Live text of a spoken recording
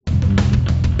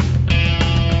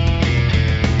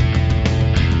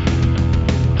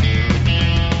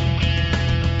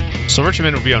Silver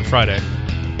Minute will be on Friday.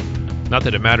 Not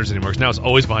that it matters anymore, because now it's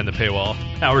always behind the paywall.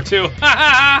 Hour 2.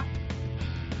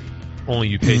 Only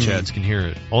you pay chads can hear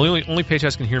it. Only pay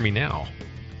chads can hear me now.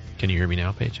 Can you hear me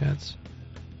now, pay chads?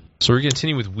 So we're going to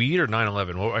continue with weed or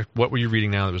 9/11? What were you reading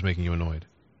now that was making you annoyed?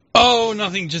 Oh,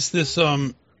 nothing. Just this.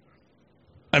 The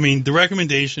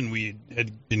recommendation we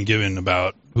had been given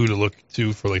about who to look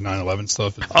to for like 9/11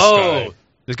 stuff. Is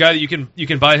this guy that you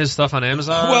can buy his stuff on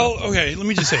Amazon. Well, okay. Let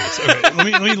me just say this. Okay,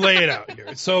 let me lay it out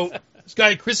here. So this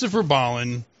guy Christopher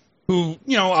Ballin, who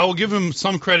I will give him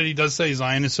some credit. He does say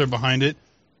Zionists are behind it,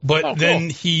 but then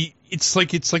the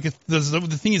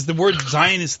thing is the word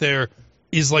Zionist there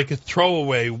is like a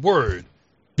throwaway word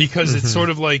because it's sort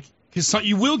of like because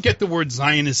you will get the word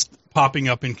Zionist popping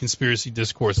up in conspiracy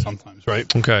discourse sometimes,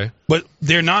 right? Okay, but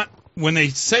they're not. When they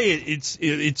say it,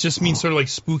 it just means sort of like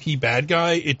spooky bad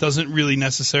guy. It doesn't really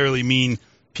necessarily mean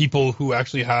people who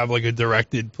actually have like a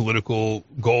directed political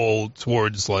goal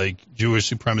towards like Jewish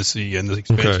supremacy and the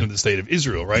expansion of the state of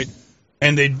Israel, right?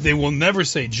 And they will never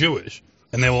say Jewish,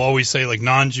 and they will always say like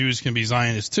non-Jews can be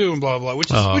Zionists too, and blah blah.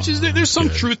 Which is there's some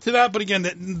truth to that, but again,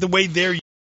 the way they're.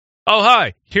 Oh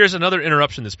hi! Here's another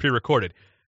interruption that's pre-recorded.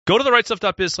 Go to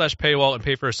therightstuff.biz/paywall and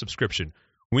pay for a subscription.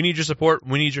 We need your support.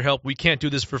 We need your help. We can't do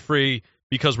this for free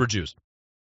because we're Jews.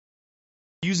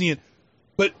 Using it.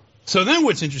 But so then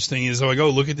what's interesting is I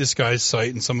go look at this guy's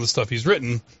site and some of the stuff he's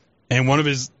written, and one of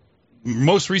his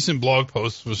most recent blog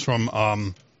posts was from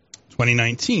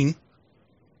 2019,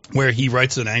 where he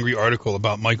writes an angry article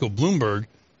about Michael Bloomberg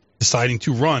deciding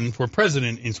to run for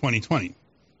president in 2020.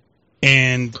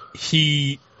 And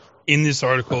in this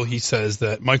article, he says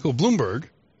that Michael Bloomberg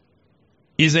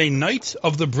is a knight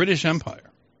of the British Empire.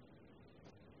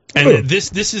 And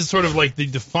this is sort of like the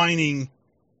defining,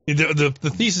 the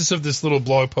thesis of this little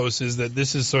blog post is that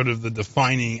this is sort of the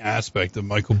defining aspect of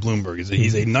Michael Bloomberg, is that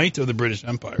he's a knight of the British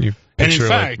Empire. And in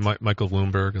fact, like Michael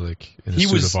Bloomberg, like in a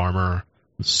suit of armor,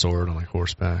 with a sword on like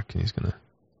horseback, and he's going to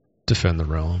defend the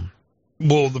realm.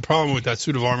 Well, the problem with that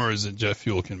suit of armor is that jet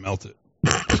fuel can melt it.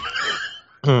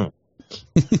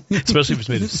 Especially if it's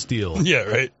made of steel. Yeah,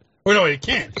 right. Or no, it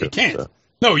can't. It can't.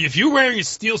 No, if you're wearing a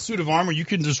steel suit of armor, you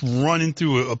can just run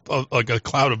into a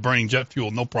cloud of burning jet fuel,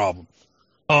 no problem.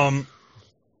 So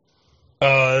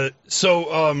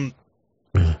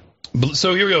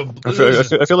here we go. I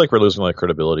feel like we're losing like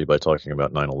credibility by talking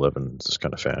about 9/11 in this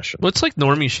kind of fashion. Well, it's like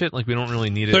normie shit. Like we don't really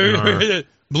need it.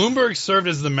 Bloomberg served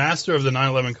as the master of the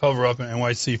 9/11 cover-up in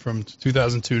NYC from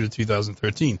 2002 to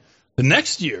 2013. The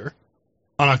next year,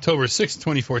 on October 6,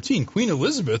 2014, Queen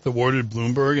Elizabeth awarded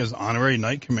Bloomberg as honorary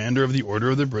Knight Commander of the Order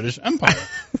of the British Empire.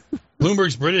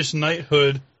 Bloomberg's British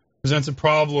knighthood presents a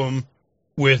problem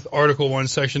with Article 1,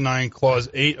 Section 9, Clause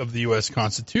 8 of the U.S.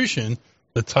 Constitution,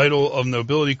 the title of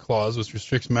nobility clause, which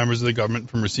restricts members of the government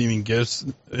from receiving gifts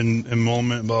and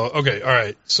emolument. Okay, all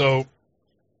right. So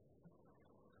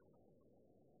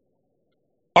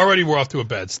already we're off to a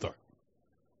bad start.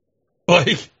 I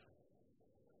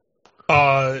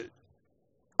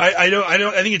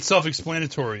think it's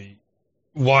self-explanatory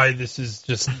why this is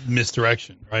just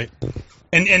misdirection, right?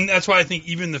 And that's why I think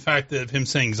even the fact of him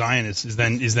saying Zionist is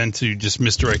then to just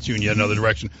misdirect you in yet another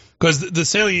direction. Because the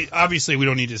salient, obviously, we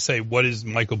don't need to say what is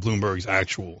Michael Bloomberg's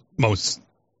actual most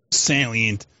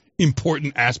salient,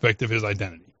 important aspect of his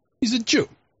identity. He's a Jew,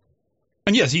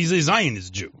 and yes, he's a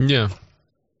Zionist Jew. Yeah.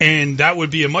 And that would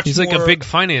be He's like a big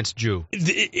finance Jew.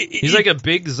 He's like a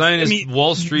big Zionist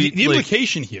Wall Street the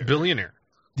implication here, billionaire.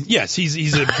 Yes,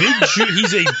 he's a big Jew.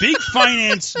 He's a big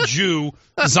finance Jew,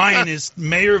 Zionist,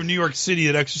 mayor of New York City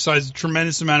that exercises a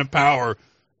tremendous amount of power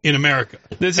in America.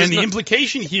 The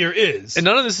implication here is, and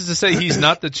none of this is to say he's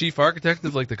not the chief architect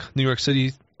of like the New York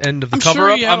City end of the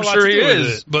cover-up. I'm sure he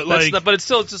is, but it's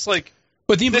still just like.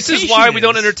 But this is why we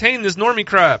don't entertain this normie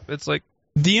crap. It's like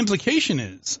the implication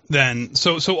is then.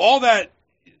 So all that.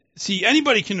 See,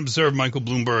 anybody can observe Michael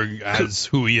Bloomberg as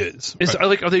who he is.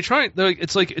 Are they trying?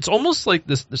 It's almost like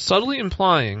this. They're subtly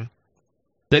implying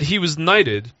that he was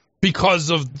knighted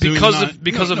because of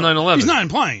 9/11. He's not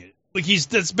implying it. Like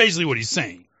that's basically what he's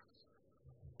saying.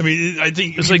 I mean, I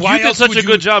think it's like you did such a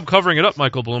good job covering it up,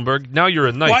 Michael Bloomberg. Now you're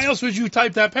a knight. Why else would you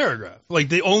type that paragraph? Like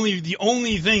the only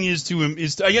thing is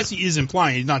I guess he is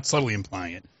implying. He's not subtly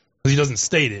implying it because he doesn't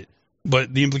state it,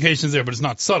 but the implication is there. But it's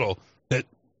not subtle that.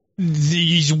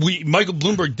 Michael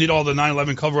Bloomberg did all the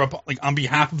 9/11 cover-up like on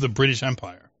behalf of the British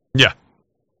Empire. Yeah.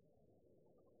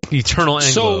 Eternal Anglo.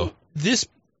 So this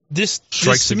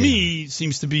to me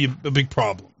seems to be a big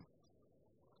problem.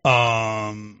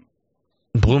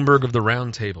 Bloomberg of the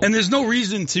Round Table. And there's no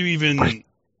reason to even.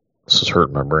 This is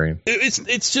hurting my brain.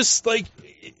 It's just like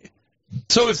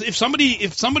So if somebody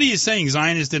is saying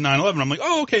Zionists did 9/11, I'm like,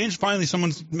 oh, okay, and finally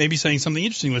someone's maybe saying something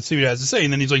interesting. Let's see what he has to say.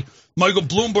 And then he's like, Michael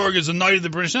Bloomberg is a knight of the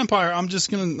British Empire. I'm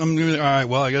gonna all right.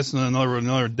 Well, I guess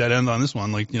another dead end on this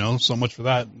one. Like, so much for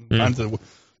that.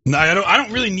 I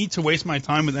don't really need to waste my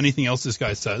time with anything else this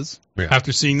guy says. Yeah.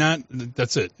 After seeing that,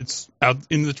 that's it. It's out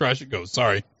into the trash. It goes.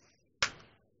 Sorry.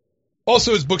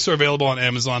 Also, his books are available on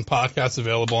Amazon. Podcasts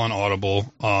available on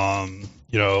Audible.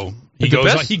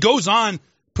 He goes on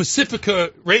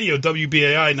Pacifica Radio,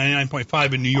 WBAI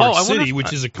 99.5 in New York City,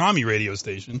 which is a commie radio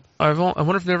station. I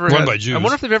wonder if they ever run by Jews. I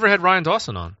wonder if they've ever had Ryan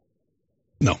Dawson on.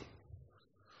 No.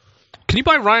 Can you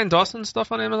buy Ryan Dawson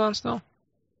stuff on Amazon still?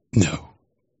 No.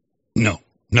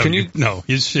 Can you? No,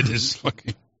 his shit is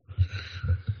fucking.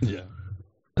 Yeah.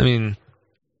 I mean,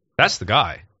 that's the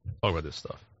guy. Talk about this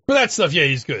stuff. For that stuff, yeah,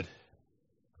 he's good.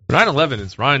 9/11,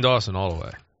 it's Ryan Dawson all the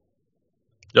way.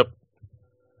 Yep.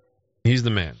 He's the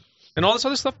man. And all this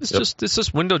other stuff is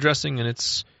just window dressing, and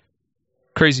it's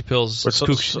crazy pills.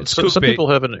 Some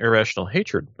people have an irrational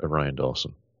hatred of Ryan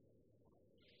Dawson.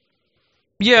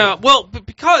 Yeah, well,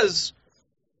 because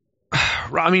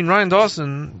Ryan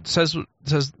Dawson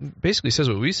basically says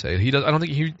what we say. He does. I don't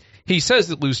think he says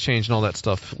that loose change and all that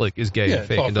stuff is gay and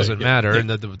fake and doesn't matter, and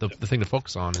the thing to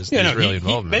focus on is the Israeli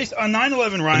involvement. Based on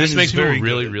 9/11, Ryan this makes me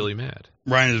really, really mad.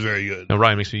 Ryan is very good. No,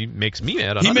 Ryan makes me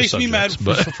mad. On he makes subjects,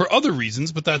 me mad for other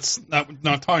reasons, but that's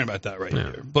not talking about that right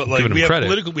here. But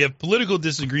we have political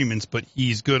disagreements, but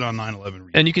he's good on 9/11.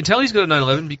 And you can tell he's good on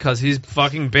 9/11 because he's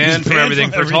fucking banned from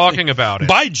everything for talking about it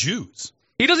by Jews.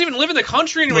 He doesn't even live in the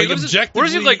country anymore. Where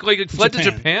is he? Like fled to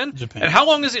Japan? Japan. And how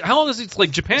long is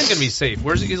Japan gonna be safe?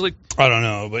 Where's he? I don't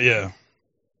know, but yeah.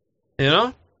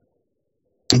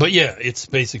 But yeah, it's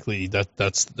basically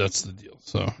that's the deal.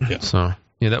 So yeah.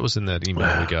 Yeah, that was in that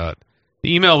email we got.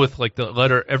 The email with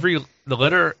every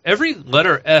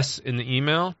letter S in the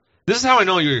email. This is how I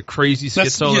know you're a crazy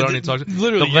schizo that I don't need to talk to.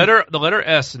 Literally, the letter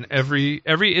S in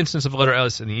every instance of letter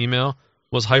S in the email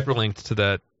was hyperlinked to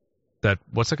that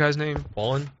what's that guy's name?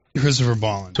 Ballin? Christopher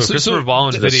Ballin. So Christopher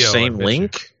Ballin's video. The same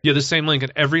link? Yeah, the same link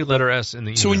in every letter S in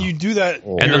the email. So when you do that,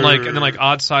 and then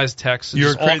odd sized text,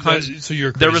 you're all kinds. So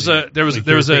you're crazy.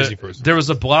 There was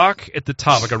a block at the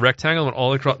top, like a rectangle, and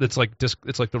all across. It's like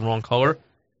the wrong color.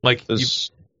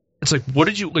 It's like what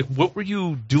were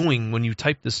you doing when you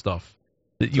typed this stuff?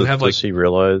 That you have does he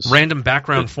realize random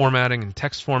background formatting and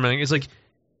text formatting? It's like.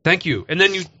 Thank you. And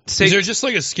then you say... Is there just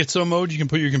like a schizo mode you can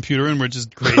put your computer in where it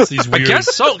just creates these weird... I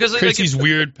guess so. Creates these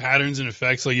weird patterns and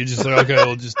effects. Like, you're just like, okay,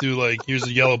 we'll just do here's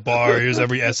a yellow bar, here's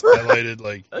every S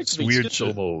highlighted, just weird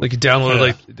shit. Mode. Like you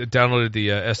downloaded the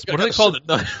S... What are they called?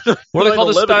 What are they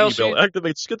called, the style sheet?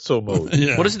 Activate schizo mode.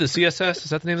 Yeah. What is it, the CSS?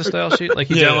 Is that the name of the style sheet?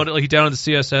 He downloaded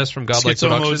the CSS from Godlike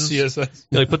schizo Productions. Mode CSS.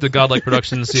 Yeah, put the Godlike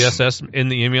Productions CSS in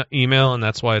the email, and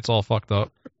that's why it's all fucked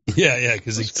up. Yeah,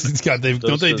 because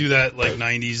don't they do that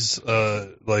 90s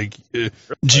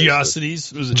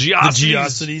Geocities? Was it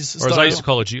Geocities? Or as I used to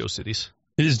call it, GeoCities.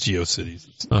 It is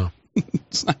GeoCities. Oh.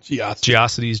 It's not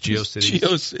Geocities. GeoCities.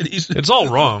 GeoCities. It's all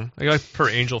wrong. I got per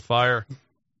Angel Fire.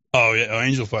 Oh yeah,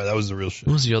 Angel Fire. That was the real shit.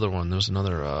 What was the other one? There was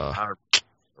another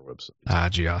website.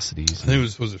 Geocities. I think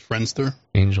it was it Friendster?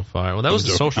 Angel Fire. Well, that was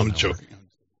the social. I'm joking.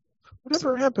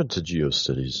 Whatever happened to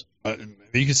GeoCities?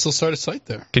 You can still start a site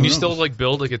there. Can you still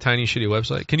build a tiny shitty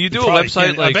website? Can you do a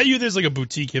website I bet you there's a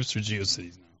boutique hipster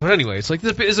GeoCities now. But anyway, it's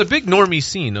it's a big normie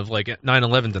scene of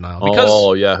 9/11 denial.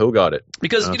 Because, who got it?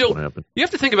 Because you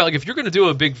have to think about if you're going to do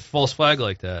a big false flag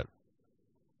like that,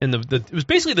 and it was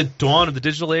basically the dawn of the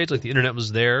digital age. The internet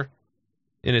was there,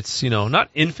 in its not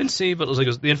infancy, but it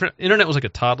was the internet was like a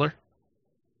toddler.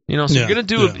 So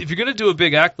if you're gonna do a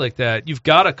big act like that, you've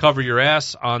got to cover your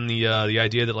ass on the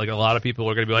idea that a lot of people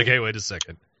are gonna be like, hey, wait a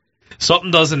second,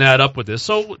 something doesn't add up with this.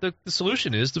 So the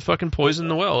solution is to fucking poison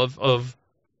the well of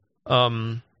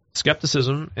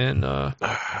skepticism and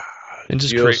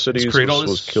just create all this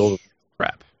was killed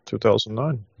crap.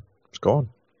 2009, it's gone.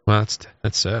 Well,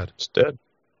 that's sad. It's dead.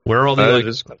 Where are all the it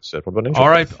is kind of sad. What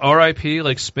about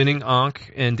R.I.P. spinning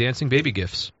Ankh and dancing baby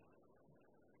gifs?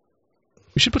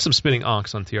 We should put some spinning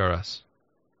onks on TRS.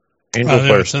 They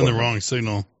send the wrong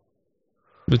signal.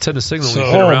 But send the signal.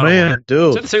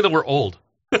 Dude. Send the signal we're old.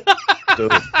 Dude.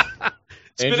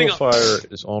 Angel Fire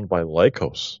is owned by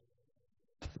Lycos.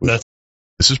 This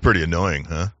is pretty annoying,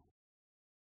 huh?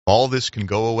 All this can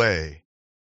go away.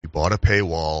 You bought a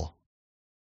paywall.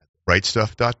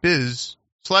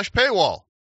 rightstuff.biz/paywall.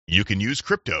 You can use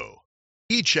crypto,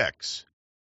 e-checks,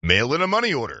 mail in a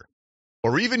money order,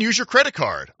 or even use your credit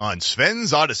card on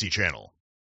Sven's Odyssey channel.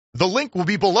 The link will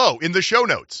be below in the show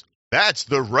notes. That's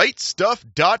the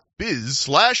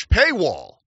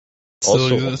rightstuff.biz/paywall.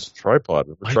 Also, what's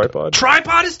tripod? Tripod?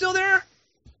 Tripod is still there?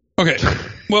 Okay.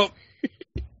 Well,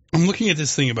 I'm looking at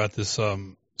this thing about this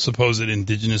supposed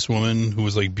indigenous woman who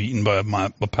was like beaten by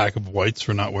a pack of whites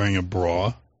for not wearing a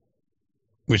bra,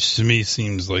 which to me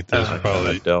seems like there's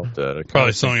I doubt that.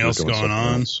 probably something else going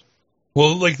on.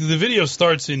 Well, like the video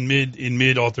starts in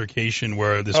mid altercation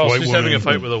where this white she's woman having a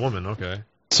fight with a woman. Okay.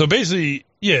 So basically,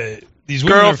 yeah, these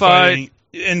women Girl are fighting,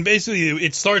 and basically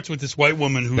it starts with this white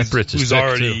woman who's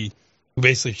already,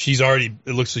 basically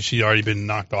it looks like she'd already been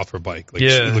knocked off her bike. Like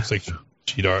it looks like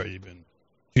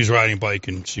she was riding a bike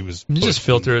and she was. You just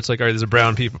filter. It's like, all right, there's a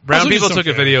brown people. Brown people took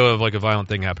a video of like a violent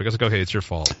thing happening. It's like, okay, it's your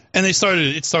fault. And it started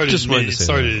in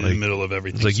the middle of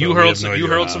everything. It's like you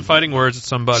hurled some fighting words at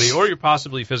somebody, or you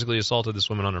possibly physically assaulted this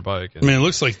woman on her bike. I mean, it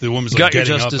looks like the woman's got getting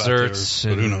your just up desserts.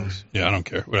 But who knows? Yeah, I don't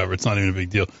care. Whatever. It's not even a big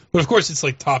deal. But of course, it's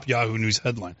like top Yahoo News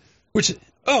headline. Which,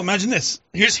 imagine this.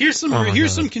 Here's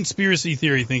some conspiracy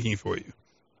theory thinking for you.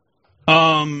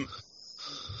 A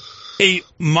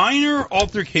minor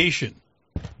altercation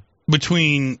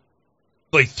between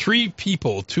like three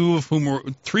women, two of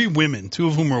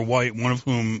whom were white, one of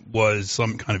whom was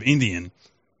some kind of Indian,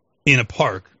 in a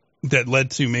park that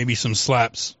led to maybe some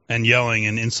slaps and yelling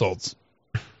and insults,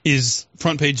 is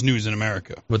front page news in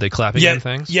America. Were they clapping and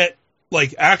things? Yet,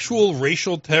 like actual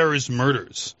racial terrorist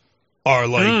murders are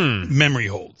like memory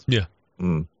hold. Yeah.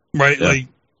 Right? Yeah.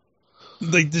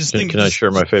 Like this thing. Can I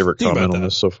share my favorite comment on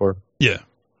this so far? Yeah.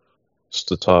 Just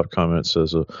the top comment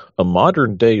says, a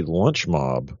modern day lunch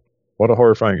mob. What a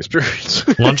horrifying experience.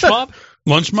 Lunch mob?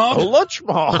 Lunch mob? A lunch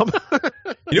mob.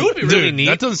 You know what would be really neat?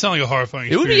 That doesn't sound like a horrifying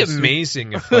experience. It would be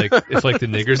amazing if the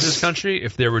niggers in this country,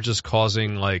 if they were just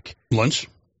causing like lunch.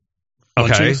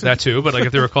 Okay, that too. But like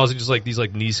if they were causing just like these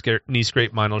like knee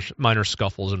scrape minor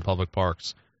scuffles in public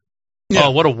parks. Yeah.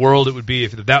 Oh, what a world it would be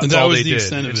if that's all they did.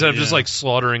 Instead of just like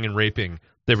slaughtering and raping,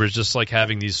 they were just like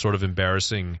having these sort of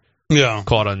embarrassing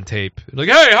caught on tape. Like,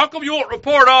 hey, how come you won't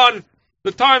report on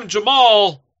the time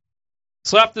Jamal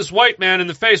slapped this white man in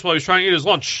the face while he was trying to eat his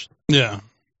lunch? Yeah.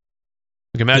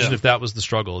 Like, imagine if that was the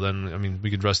struggle. Then, I mean, we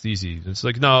could rest easy. It's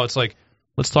like, no, it's like,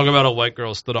 let's talk about a white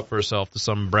girl stood up for herself to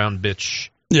some brown bitch.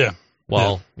 Yeah.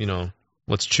 Well,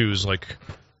 let's choose like...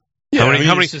 How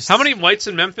many whites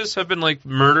in Memphis have been like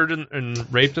murdered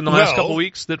and raped in the last couple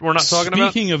weeks that we're not talking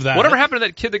about? Speaking of that, whatever happened to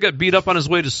that kid that got beat up on his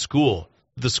way to school?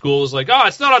 The school was like,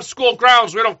 it's not on school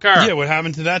grounds. We don't care. Yeah, what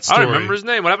happened to that story? I don't remember his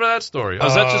name. What happened to that story?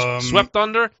 Was that just swept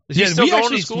under? Is he still going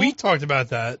to school? We talked about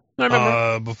that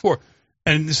before,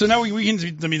 and so now we can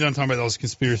let me done talking about all this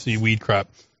conspiracy weed crap.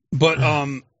 But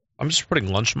I'm just putting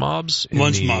lunch mobs.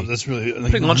 Mobs. That's really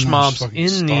putting lunch mobs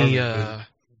in the.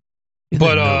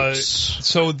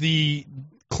 So the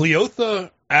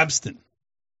Cleotha Abston,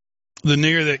 the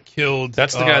nigger that killed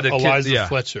that's the guy that Eliza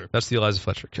Fletcher. That's the Eliza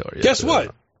Fletcher killer. Yeah, guess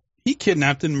what? He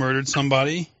kidnapped and murdered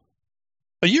somebody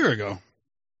a year ago.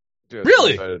 Yeah,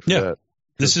 really? Yeah.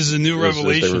 This is a new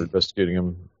revelation. They were investigating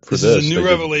him for this. This is a new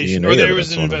revelation. Or there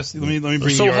was an investigation. Let me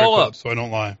bring the article up so I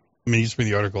don't lie. I mean, you just read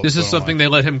the article. This is something they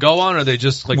let him go on, or they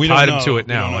just like tied him to it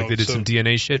now? Like they did some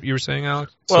DNA shit. You were saying,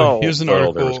 Alex? Well, here's an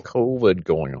article. There's COVID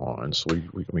going on, so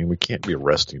we can't be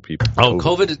arresting people. Oh,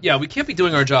 COVID. Yeah, we can't be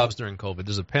doing our jobs during COVID.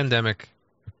 There's a pandemic.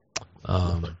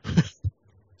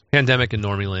 Pandemic in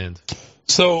Normie land.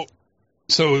 So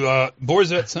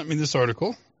Borzet sent me this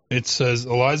article. It says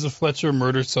Eliza Fletcher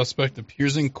murder suspect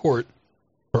appears in court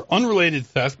for unrelated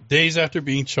theft days after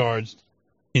being charged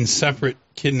in separate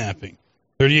kidnapping.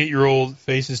 38-year-old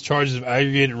faces charges of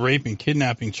aggravated rape and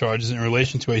kidnapping charges in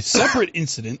relation to a separate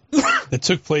incident that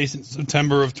took place in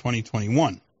September of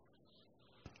 2021.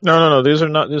 No. These are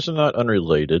not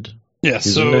unrelated. Yeah,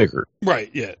 He's a nigger. Right,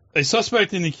 yeah. A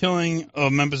suspect in the killing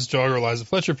of Memphis jogger Eliza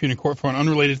Fletcher appeared in court for an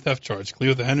unrelated theft charge.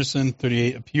 Cleotha Henderson,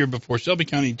 38, appeared before Shelby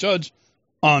County judge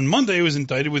on Monday, was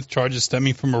indicted with charges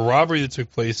stemming from a robbery that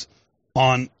took place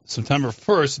on September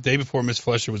 1st, the day before Miss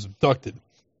Fletcher was abducted.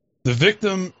 The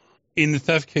victim in the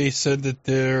theft case said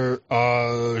that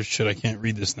I can't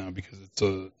read this now because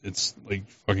it's like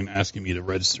fucking asking me to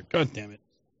register. God damn it.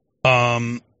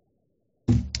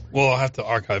 Well, I'll have to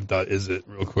archive.isit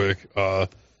real quick.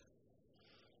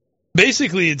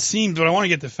 Basically, it seemed, but I want to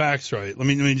get the facts right. Let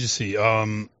me just see.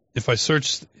 If I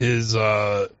search his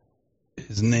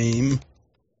name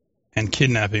and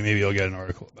kidnapping, maybe I'll get an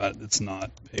article about it. It's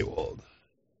not paywalled.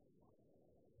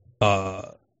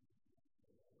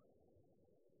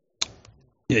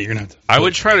 Yeah, you're gonna have to. I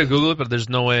would try to Google it, but there's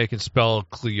no way I can spell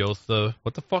Cleotha.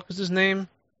 What the fuck is his name?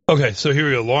 Okay, so here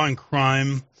we go. Law and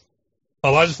crime.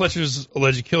 Eliza Fletcher's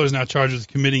alleged killer is now charged with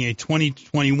committing a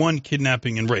 2021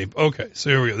 kidnapping and rape. Okay, so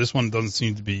here we go. This one doesn't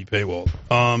seem to be paywall.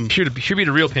 Should be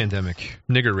the real pandemic.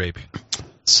 Nigger rape.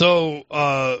 So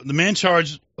the man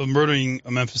charged of murdering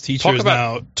a Memphis teacher Talk is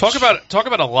about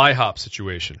a LIHOP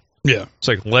situation. Yeah. It's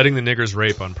like letting the niggers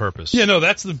rape on purpose. Yeah, no,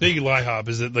 that's the big LIHOP,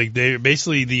 is that like they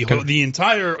basically the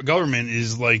entire government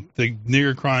is like the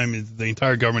nigger crime is the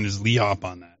entire government is LIHOP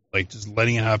on that, like just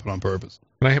letting it happen on purpose.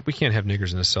 We can't have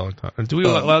niggers in a cell. Do we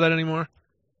allow that anymore?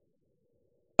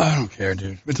 I don't care,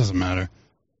 dude. It doesn't matter.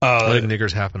 Letting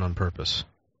niggers happen on purpose.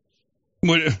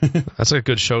 What? That's a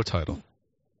good show title.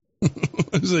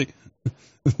 It's like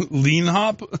lean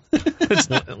hop. It's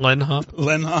Len Hop.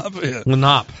 Len hop. Yeah. Len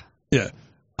Hop. Yeah.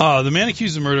 The man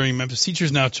accused of murdering Memphis teacher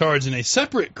is now charged in a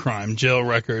separate crime. Jail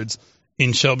records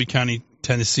in Shelby County,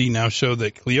 Tennessee, now show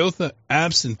that Cleotha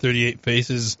Abston, 38,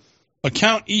 faces a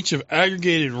count each of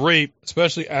aggravated rape,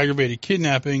 especially aggravated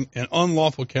kidnapping, and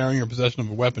unlawful carrying or possession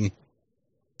of a weapon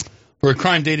for a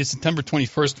crime dated September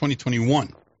 21st,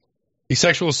 2021. A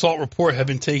sexual assault report had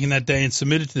been taken that day and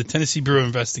submitted to the Tennessee Bureau of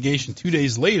Investigation. 2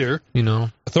 days later,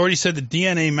 authorities said the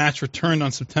DNA match returned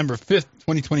on September 5th,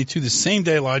 2022, the same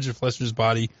day Elijah Fletcher's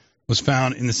body was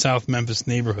found in the South Memphis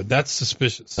neighborhood. That's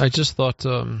suspicious. I just thought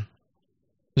of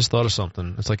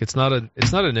something. It's like it's not a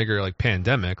nigger like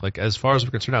pandemic. Like as far as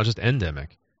we're concerned now, it's just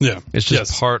endemic. Yeah, it's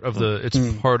just part of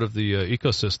the part of the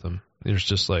ecosystem. There's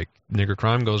just like nigger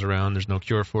crime goes around. There's no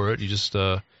cure for it. You just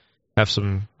have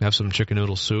some chicken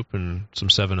noodle soup and some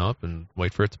 7-Up and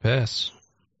wait for it to pass.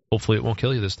 Hopefully it won't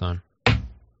kill you this time.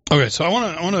 Okay, so I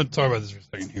want to talk about this for a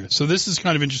second here. So this is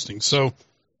kind of interesting. So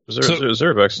is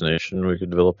there a vaccination we could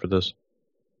develop for this?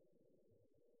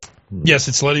 Yes,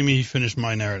 it's letting me finish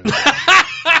my narrative.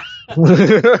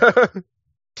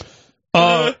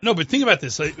 No, but think about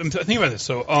this. Think about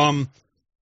this.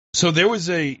 So there was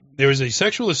a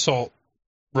sexual assault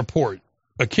report,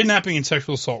 a kidnapping and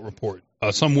sexual assault report.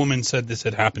 Some woman said this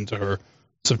had happened to her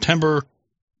September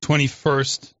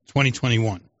 21st,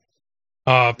 2021.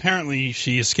 Apparently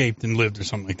she escaped and lived or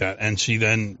something like that, and she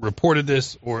then reported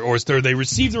this, or they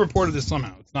received the report of this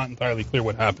somehow. It's not entirely clear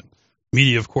what happened.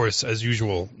 Media, of course, as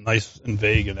usual, nice and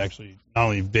vague, and actually not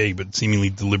only vague, but seemingly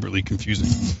deliberately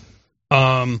confusing.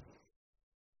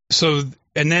 So,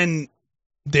 and then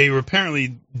they were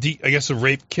apparently, I guess a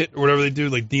rape kit or whatever they do,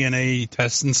 like DNA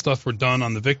tests and stuff were done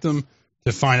on the victim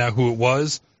to find out who it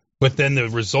was. But then the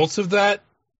results of that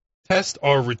test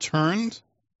are returned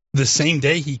the same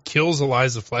day he kills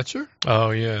Eliza Fletcher. Oh,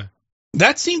 yeah.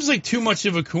 That seems like too much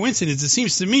of a coincidence. It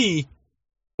seems to me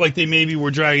like they maybe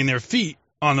were dragging their feet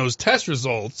on those test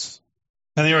results,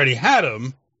 and they already had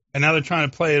them, and now they're trying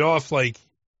to play it off like,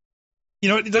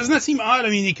 doesn't that seem odd?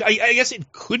 I mean, I guess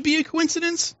it could be a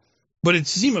coincidence, but it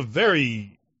seems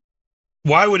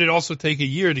why would it also take a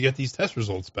year to get these test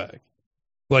results back?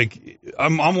 Like,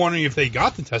 I'm wondering if they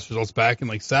got the test results back and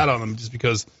like sat on them just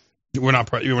because we're not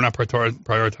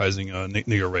prioritizing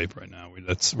nigger rape right now.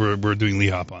 We're doing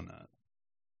LIHOP on that.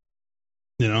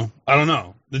 I don't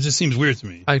know. It just seems weird to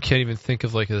me. I can't even think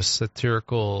of like a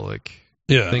satirical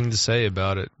thing to say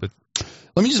about it. But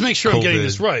let me just make sure I'm getting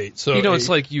this right. So it's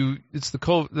like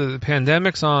the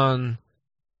pandemic's on.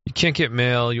 You can't get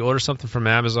mail. You order something from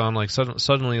Amazon, like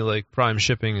suddenly like Prime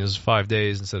shipping is 5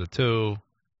 days instead of 2.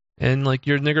 And like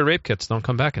your nigger rape kits don't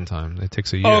come back in time. It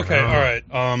takes a year. Okay, all right.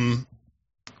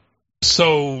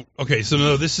 So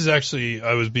no, this is actually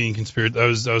I was being conspiracy. I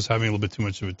was having a little bit too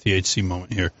much of a THC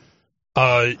moment here.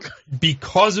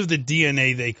 Because of the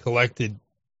DNA they collected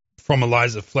from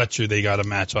Eliza Fletcher, they got a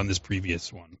match on this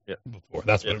previous one before.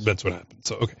 That's what happened.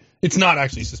 So okay, it's not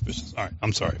actually suspicious. All right,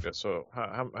 I'm sorry. Okay, so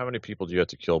how many people do you have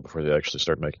to kill before they actually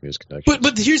start making these connections?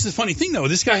 But here's the funny thing though.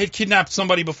 This guy had kidnapped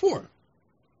somebody before.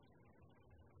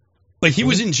 Like, he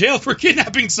was in jail for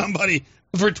kidnapping somebody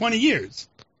for 20 years.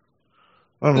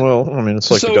 Well, I mean, it's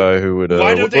like the guy who would...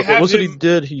 why don't they have what he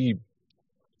did? He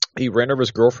ran over his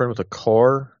girlfriend with a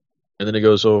car, and then he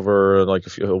goes over, like,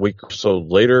 a week or so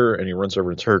later, and he runs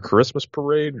over into her Christmas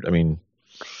parade. I mean...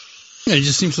 Yeah, he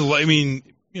just seems to... I mean,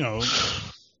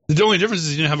 the only difference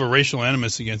is he didn't have a racial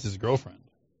animus against his girlfriend.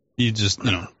 He just,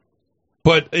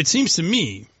 But it seems to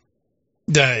me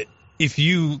that if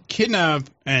you kidnap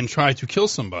and try to kill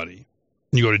somebody,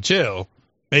 you go to jail,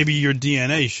 maybe your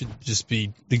DNA should just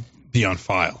be on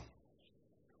file.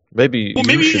 Maybe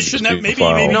you shouldn't have. Maybe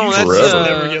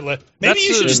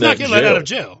you should just not get let out of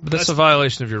jail. But that's a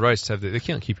violation of your rights to have. They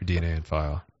can't keep your DNA in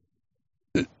file.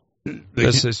 Is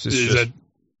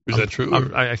that true?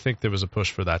 I think there was a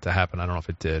push for that to happen. I don't know if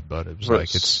it did, but it was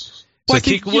it's. Well,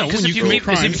 because if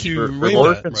you we're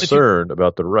more concerned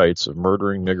about the rights of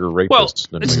murdering nigger rapists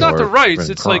than it's not the rights.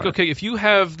 It's crime. Like, okay, if you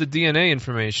have the DNA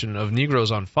information of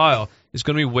Negroes on file, it's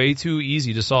going to be way too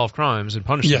easy to solve crimes and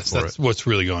punish them for it. Yes, that's what's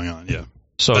really going on, yeah.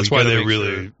 So that's why they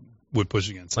really... would push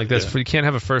against. Like that's you can't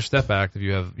have a First Step Act if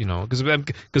you have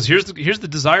because here's the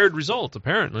desired result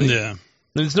apparently. Yeah.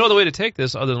 There's no other way to take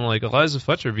this other than like Eliza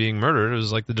Fletcher being murdered. It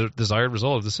was like the desired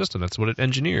result of the system. That's what it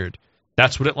engineered.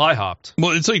 That's what it LIHOPed.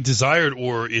 Well, it's like desired,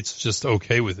 or it's just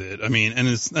okay with it. I mean, and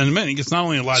it's not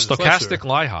only Eliza Stochastic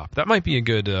Fletcher. LIHOP. That might be a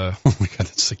good. Oh my god,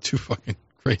 that's like too fucking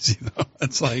crazy though.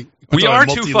 It's like we are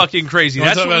too fucking crazy.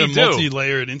 That's what we do.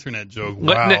 Multi-layered internet joke.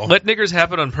 Wow. Let niggers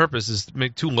happen on purpose is to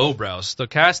make too lowbrow.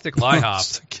 Stochastic LIHOP.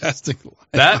 Stochastic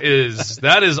LIHOP.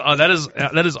 That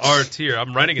is our tier.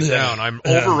 I'm writing it down. I'm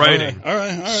overwriting. All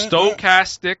right.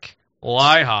 Stochastic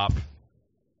LIHOP.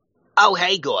 Oh,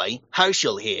 hey, Goy.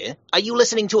 Herschel here. Are you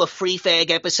listening to a free fag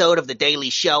episode of The Daily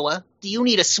Shower? Do you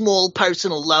need a small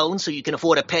personal loan so you can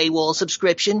afford a paywall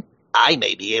subscription? I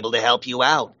may be able to help you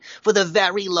out. For the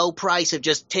very low price of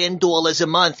just $10 a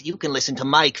month, you can listen to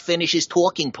Mike finish his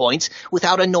talking points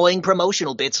without annoying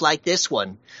promotional bits like this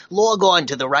one. Log on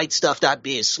to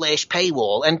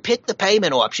therightstuff.biz/paywall and pick the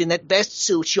payment option that best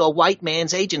suits your white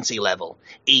man's agency level.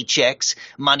 E-checks,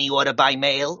 money order by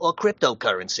mail, or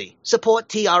cryptocurrency. Support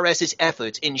TRS's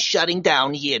efforts in shutting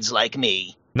down yids like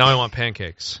me. Now I want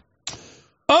pancakes.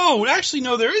 Oh, actually,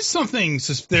 no, there is something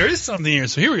here.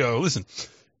 So here we go. Listen.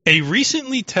 A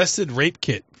recently tested rape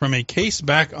kit from a case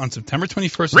back on September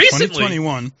 21st,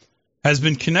 2021 has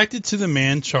been connected to the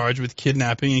man charged with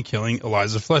kidnapping and killing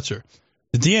Eliza Fletcher.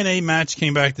 The DNA match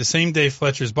came back the same day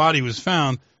Fletcher's body was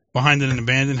found behind an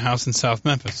abandoned house in South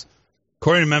Memphis.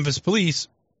 According to Memphis police,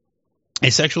 a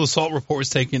sexual assault report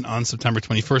was taken on September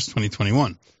 21st,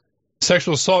 2021. The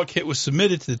sexual assault kit was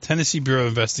submitted to the Tennessee Bureau of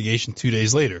Investigation 2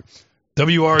 days later.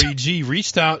 WREG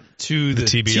reached out to the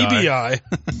TBI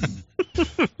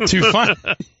to find.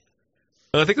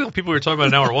 I think the people we were talking about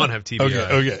in hour one have TBI. Okay.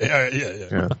 All right,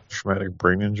 yeah. Traumatic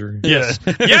brain injury. Yes.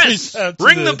 Yes.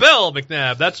 Ring the bell,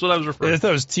 McNabb. That's what I was referring to. I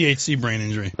thought it was THC brain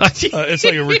injury. It's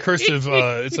like a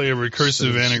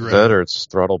recursive. Anagram. Better. It's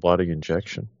throttle body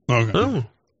injection. Okay. Oh.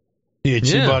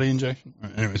 THC body injection.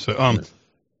 Right, anyway, so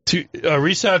to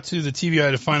reach out to the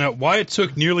TBI to find out why it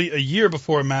took nearly a year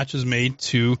before a match was made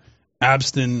to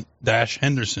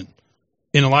Abston-Henderson.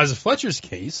 In Eliza Fletcher's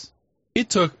case,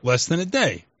 it took less than a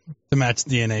day to match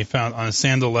DNA found on a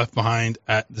sandal left behind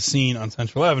at the scene on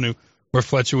Central Avenue where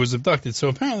Fletcher was abducted. So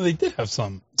apparently they did have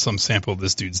some sample of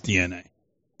this dude's DNA.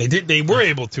 They were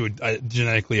able to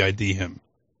genetically ID him.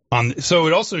 So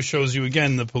it also shows you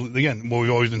again what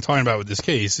we've always been talking about with this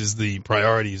case is the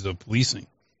priorities of policing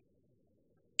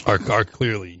are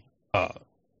clearly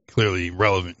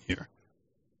relevant here.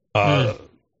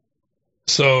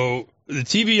 So the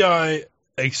TBI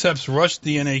accepts rush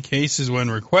DNA cases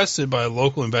when requested by a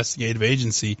local investigative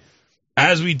agency,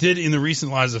 as we did in the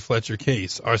recent Eliza Fletcher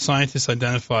case. Our scientists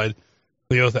identified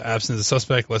Cleotha Abston as a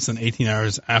suspect less than 18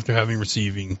 hours after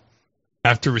receiving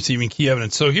key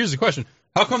evidence. So here's the question.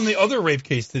 How come the other rape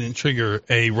case didn't trigger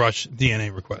a rush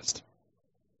DNA request?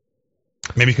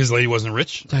 Maybe because the lady wasn't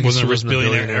rich? Wasn't a rich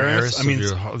billionaire heiress? I mean,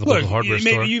 look,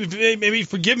 maybe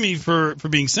forgive me for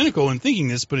being cynical and thinking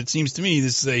this, but it seems to me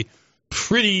this is a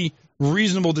pretty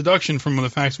reasonable deduction from the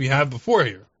facts we have before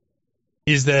here.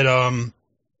 Is that,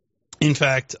 in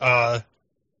fact,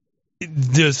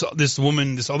 this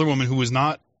other woman who was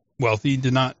not wealthy,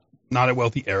 not a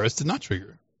wealthy heiress, did not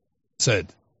trigger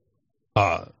said,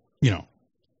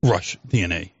 rush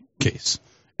DNA case.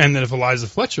 And that if Eliza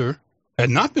Fletcher had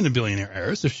not been a billionaire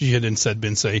heiress, if she had instead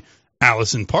been, say,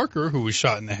 Allison Parker, who was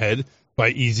shot in the head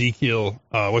by Ezekiel,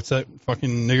 what's that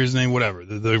fucking nigger's name? Whatever,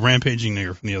 the rampaging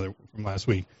nigger from last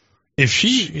week. If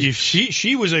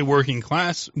she was a working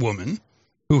class woman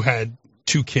who had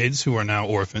 2 kids who are now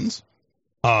orphans,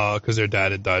 because their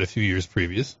dad had died a few years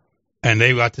previous, and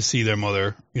they got to see their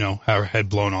mother, have her head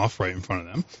blown off right in front of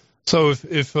them. So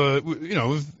if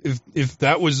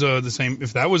that was the same,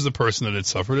 if that was the person that had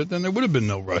suffered it, then there would have been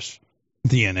no rush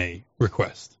DNA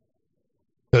request,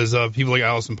 because people like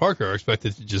Allison Parker are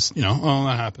expected to just that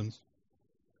happens.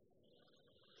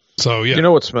 So yeah,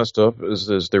 what's messed up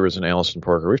is there was an Allison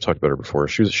Parker. We've talked about her before.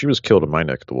 She was killed in my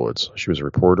neck of the woods. She was a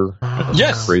reporter.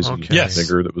 Yes, crazy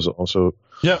nigger that was also.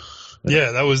 Yeah,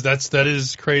 that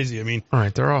is crazy. I mean, all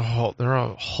right, they're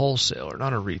a wholesaler,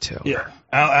 not a retailer. Yeah,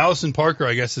 Allison Parker,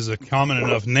 I guess, is a common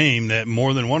enough name that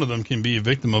more than one of them can be a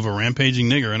victim of a rampaging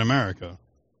nigger in America.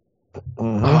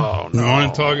 Mm-hmm. Oh, no. You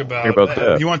want to talk about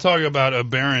that? You want to talk about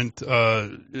aberrant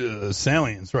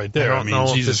salience right there? I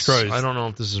mean, Jesus Christ! I don't know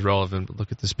if this is relevant, but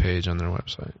look at this page on their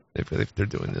website. If they're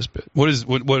doing this bit, what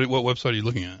website are you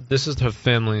looking at? This is her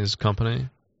family's company.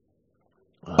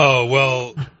 Oh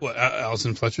well, what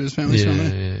Allison Fletcher's family's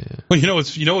company? Yeah. Well, you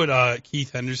know what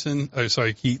Keith Alexander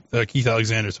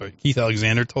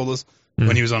told us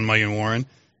when he was on Mike and Warren.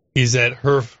 is that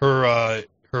her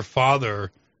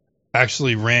father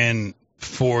actually ran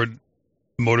Ford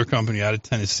Motor Company out of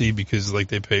Tennessee because like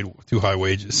they paid too high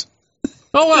wages.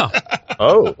 Oh wow.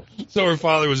 Oh, So her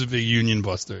father was a big union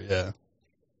buster, yeah.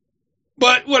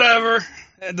 But whatever.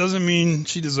 That doesn't mean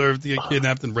she deserved to get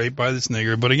kidnapped and raped by this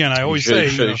nigger. But again, I always say,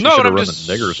 she No, should but have I'm run just-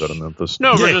 the niggers out of Memphis.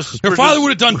 No, yeah, her father would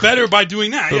have done better by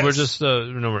doing that. But Yes. we're just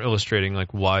we're illustrating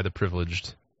like why the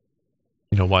privileged,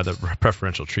 why the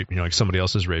preferential treatment. Like somebody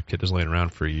else's rape kit is laying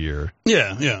around for a year.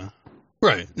 Yeah.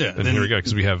 Right, yeah. And here we go,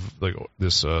 because we have like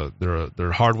this.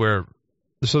 They're hardware.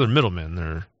 So they're middlemen.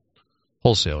 They're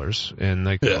wholesalers, and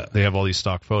like they have all these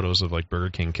stock photos of like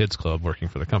Burger King Kids Club working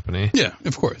for the company. Yeah,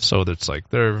 of course. So that's like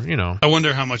they're I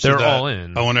wonder how much they're of that, all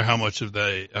in. I wonder how much of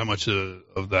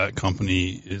that company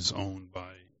is owned by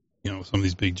some of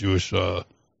these big Jewish I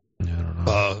don't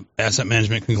know. asset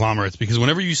management conglomerates. Because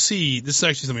whenever you see, this is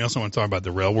actually something else I want to talk about,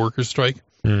 the rail workers strike.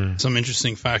 Some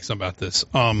interesting facts about this.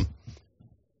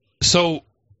 So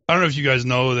I don't know if you guys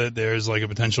know that there's like a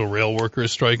potential rail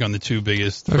workers strike on the two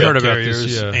biggest I've rail heard about carriers,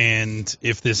 this, yeah. and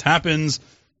if this happens,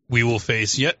 we will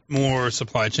face yet more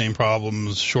supply chain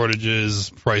problems, shortages,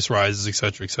 price rises, et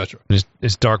cetera, et cetera.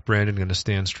 Is Dark Brandon going to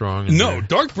stand strong? No,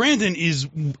 Dark Brandon is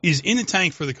in the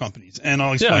tank for the companies, and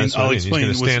I'll explain. That's what I mean. Explain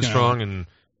He's what's going to stand gonna strong happen. and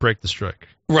break the strike.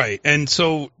 Right, and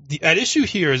so at issue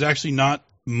here is actually not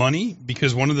money,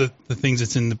 because one of the things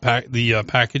that's in the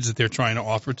package that they're trying to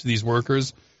offer to these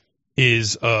workers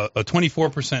is a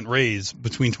 24% raise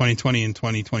between 2020 and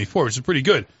 2024, which is pretty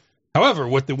good. However,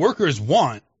 what the workers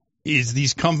want is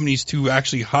these companies to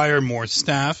actually hire more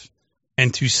staff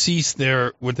and to cease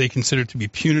their what they consider to be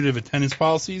punitive attendance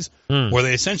policies, where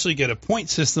they essentially get a point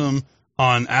system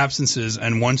on absences,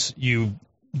 and once you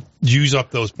use up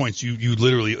those points, you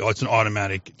literally, it's an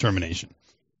automatic termination.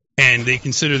 And they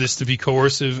consider this to be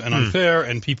coercive and unfair,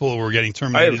 and people were getting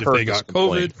terminated if they got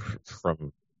COVID.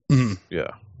 From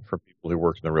from people who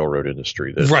work in the railroad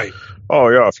industry. That, Right. Oh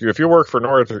yeah, if you work for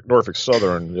Norfolk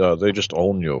Southern, they just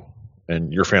own you,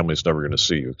 and your family's never going to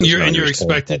see you. You're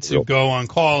expected to go on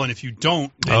call, and if you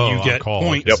don't, then you get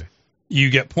points. Okay. Yep. You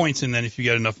get points, and then if you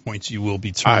get enough points, you will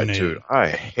be terminated. Dude, I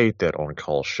hate that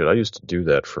on-call shit. I used to do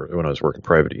that when I was working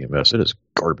private EMS. It is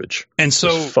garbage. And so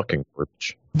it's fucking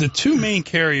garbage. The two main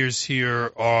carriers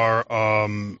here are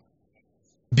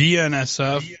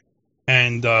BNSF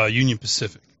and Union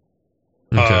Pacific.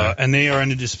 Okay. And they are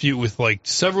in a dispute with like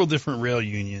several different rail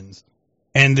unions.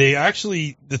 And they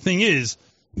actually, the thing is,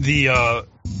 so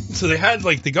they had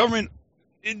like the government,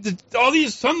 all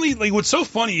these suddenly, like what's so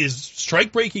funny is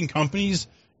strike breaking companies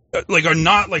like are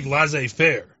not like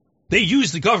laissez-faire. They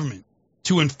use the government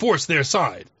to enforce their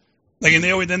side. Like, and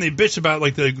they bitch about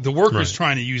like the workers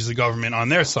trying to use the government on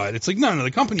their side. It's like no,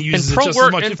 the company uses it just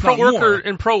as much, if not more.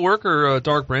 And pro worker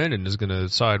Dark Brandon is going to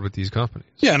side with these companies.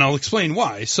 Yeah, and I'll explain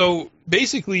why. So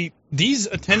basically, these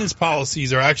attendance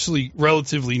policies are actually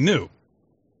relatively new,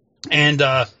 and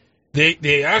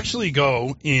they actually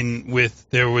go in with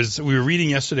we were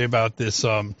reading yesterday about this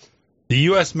the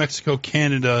U.S. Mexico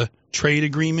Canada trade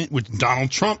agreement, which Donald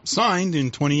Trump signed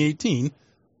in 2018.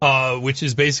 Which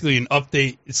is basically an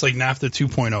update. It's like NAFTA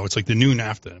 2.0. It's like the new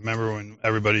NAFTA. Remember when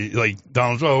everybody like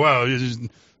Donald? Oh wow,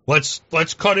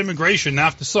 let's cut immigration.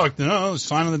 NAFTA sucked. No,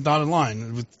 sign on the dotted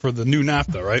line for the new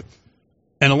NAFTA, right?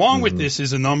 And along with this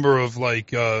is a number of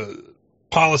like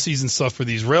policies and stuff for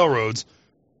these railroads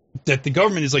that the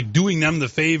government is like doing them the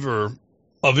favor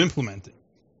of implementing.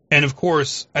 And of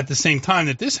course, at the same time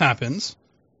that this happens,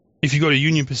 if you go to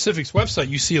Union Pacific's website,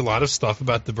 you see a lot of stuff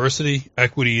about diversity,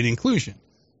 equity, and inclusion.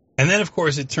 And then, of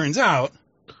course, it turns out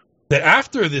that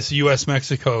after this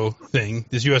U.S.-Mexico thing,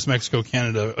 this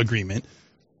U.S.-Mexico-Canada agreement,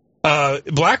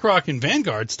 BlackRock and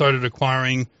Vanguard started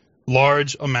acquiring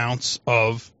large amounts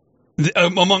of,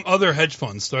 among other hedge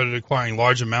funds, started acquiring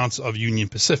large amounts of Union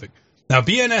Pacific. Now,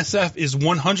 BNSF is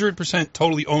 100%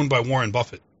 totally owned by Warren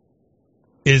Buffett.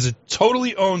 It is a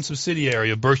totally owned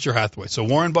subsidiary of Berkshire Hathaway. So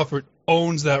Warren Buffett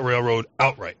owns that railroad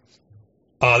outright.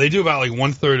 They do about like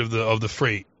 1/3 of the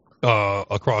freight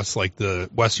across like the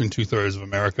western 2/3 of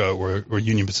America, where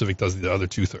Union Pacific does the other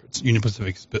 2/3. Union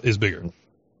Pacific is bigger.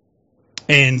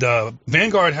 And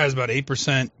Vanguard has about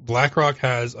 8%. BlackRock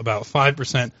has about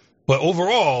 5%. But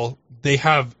overall, they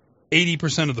have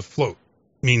 80% of the float,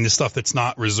 meaning the stuff that's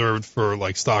not reserved for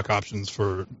like stock options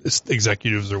for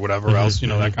executives or whatever else,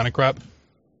 that kind of crap.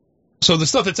 So the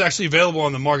stuff that's actually available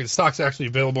on the market, the stock's actually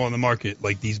available on the market,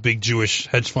 like these big Jewish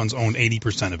hedge funds own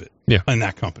 80% of it in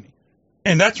that company.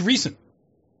 And that's recent,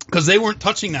 because they weren't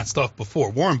touching that stuff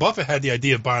before. Warren Buffett had the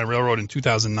idea of buying a railroad in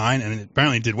 2009, and it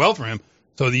apparently did well for him.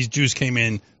 So these Jews came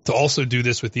in to also do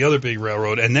this with the other big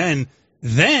railroad. And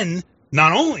then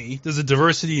not only does the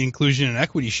diversity, inclusion, and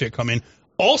equity shit come in,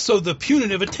 also the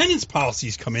punitive attendance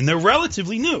policies come in. They're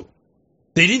relatively new.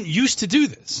 They didn't used to do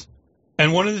this.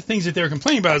 And one of the things that they're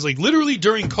complaining about is, like, literally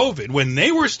during COVID, when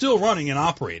they were still running and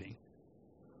operating,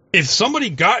 if somebody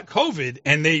got COVID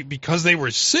and because they were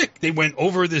sick, they went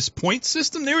over this point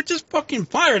system, they were just fucking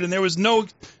fired, and there was no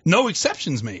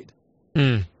exceptions made.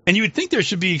 And you would think there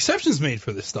should be exceptions made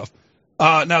for this stuff.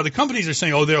 Now, the companies are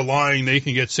saying, oh, they're lying, they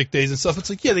can get sick days and stuff. It's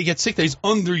like, yeah, they get sick days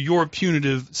under your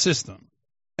punitive system.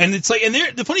 And it's like, and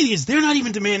the funny thing is, they're not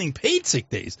even demanding paid sick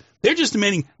days. They're just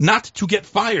demanding not to get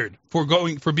fired for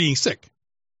being sick.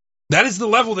 That is the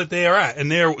level that they are at, and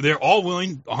they're all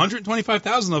willing.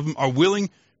 125,000 of them are willing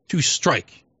to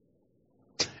strike.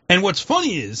 And what's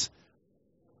funny is,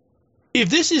 if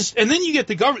this is, and then you get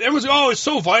the government, everyone's like, oh, it's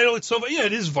so vital, yeah,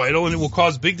 it is vital, and it will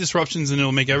cause big disruptions, and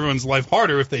it'll make everyone's life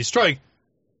harder if they strike.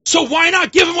 So why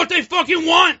not give them what they fucking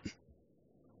want?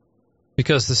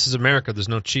 Because this is America. There's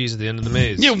no cheese at the end of the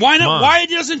maze. Yeah, why not? Why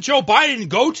doesn't Joe Biden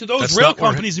go to those rail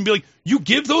companies and be like, you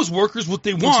give those workers what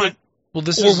they want, we're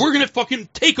going to fucking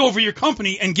take over your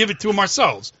company and give it to them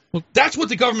ourselves. Well, that's what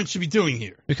the government should be doing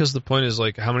here. Because the point is,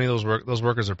 like, how many of those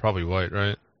workers are probably white,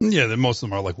 right? Yeah, most of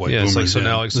them are like white boomers. It's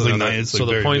like, so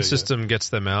the point big, system gets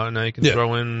them out, and now you can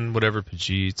throw in whatever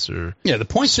Pajeets or the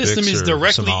point system is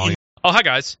directly in. Oh, hi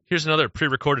guys. Here's another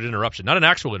pre-recorded interruption, not an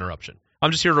actual interruption. I'm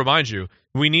just here to remind you,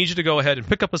 we need you to go ahead and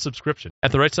pick up a subscription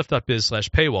at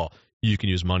therightstuff.biz/paywall. You can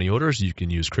use money orders, you can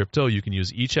use crypto, you can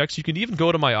use e-checks, you can even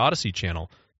go to my Odyssey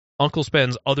channel, Uncle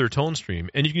Spen's other tone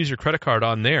stream, and you can use your credit card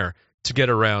on there to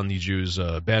get around the Jews'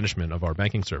 banishment of our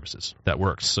banking services. That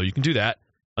works. So you can do that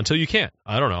until you can't.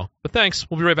 I don't know. But thanks.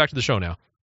 We'll be right back to the show now.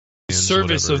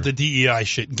 Service of the DEI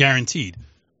shit, guaranteed.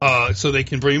 So they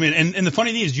can bring them in. And the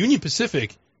funny thing is, Union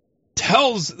Pacific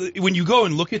tells, when you go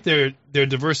and look at their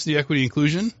diversity, equity,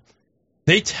 inclusion,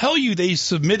 they tell you they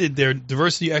submitted their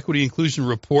diversity, equity, inclusion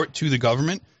report to the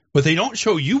government, but they don't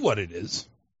show you what it is.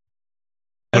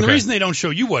 And the reason they don't show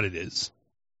you what it is,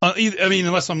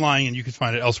 unless I'm lying and you could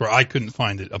find it elsewhere, I couldn't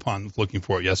find it upon looking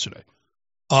for it yesterday.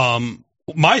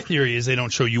 My theory is they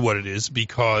don't show you what it is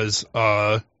because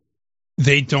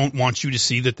they don't want you to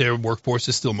see that their workforce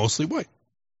is still mostly white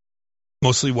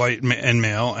and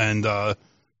male, and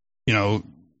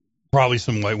probably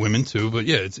some white women too. But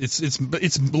yeah, it's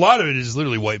a lot of it is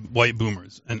literally white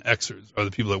boomers and Xers are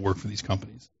the people that work for these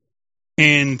companies,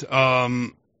 and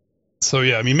so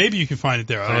yeah, I mean maybe you can find it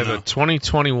there. I have a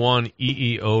 2021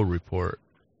 EEO report.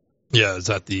 Yeah, is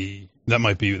that that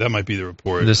might be the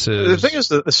report. The thing is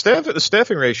the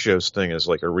staffing ratios thing is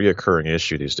like a reoccurring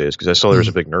issue these days because I saw there was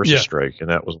a big nurses strike and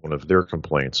that was one of their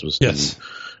complaints was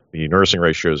the nursing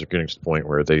ratios are getting to the point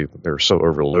where they're so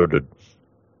overloaded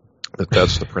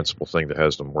that's the principal thing that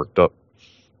has them worked up.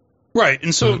 Right,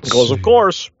 and so because of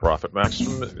course profit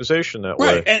maximization that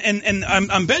way. Right, and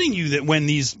I'm betting you that when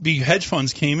these big hedge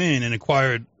funds came in and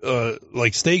acquired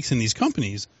like stakes in these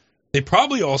companies, they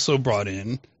probably also brought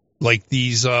in like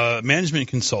these management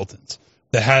consultants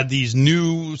that had these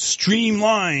new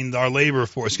streamlined our labor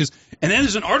force. And then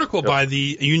there's an article by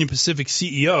the Union Pacific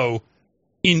CEO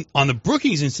on the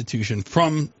Brookings Institution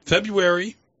from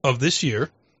February of this year,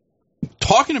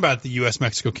 talking about the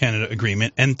U.S.-Mexico-Canada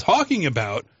agreement and talking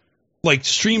about like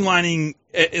streamlining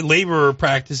labor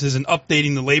practices and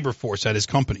updating the labor force at his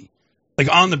company,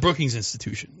 like on the Brookings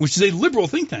Institution, which is a liberal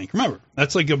think tank. Remember,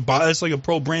 that's like a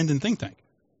pro-Brandon think tank.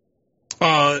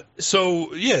 So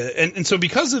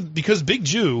because Big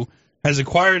Jew has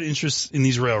acquired interest in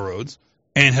these railroads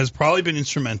and has probably been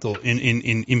instrumental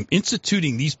in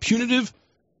instituting these punitive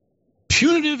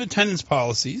attendance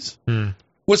policies.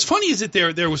 What's funny is that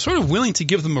they're sort of willing to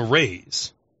give them a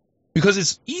raise because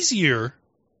it's easier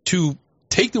to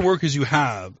take the workers you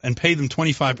have and pay them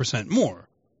 25% more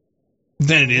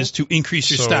than it is to increase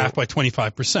your staff by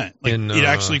 25%. Like it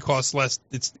actually costs less.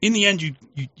 It's in the end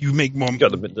you make more. I'm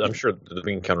sure the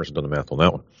bean counters have done the math on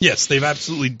that one. Yes, they've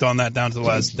absolutely done that down to the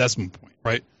last decimal point,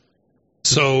 right?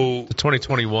 So the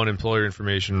 2021 employer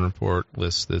information report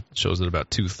lists that shows that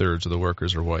about 2/3 of the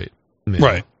workers are white male.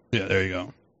 Right. Yeah, there you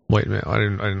go. White male. I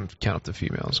didn't count the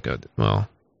females. God. Well,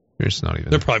 it's not even.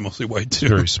 They're probably mostly white too.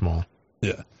 Very small.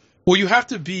 Yeah. Well, you have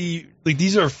to be like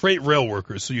these are freight rail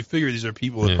workers, so you figure these are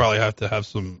people that probably have to have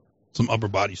some upper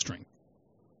body strength,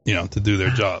 to do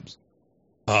their jobs.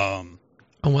 Oh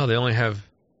wow, they only have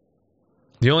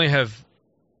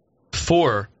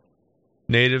 4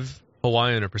 Native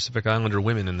Hawaiian or Pacific Islander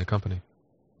women in the company.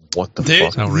 What the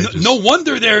fuck? Outrageous. No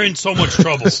wonder they're in so much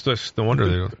trouble. No wonder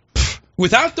they don't.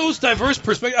 Without those diverse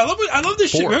perspectives, I love this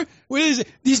shit. What is it?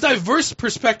 These diverse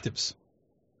perspectives.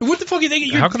 What the fuck are they?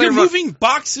 You're moving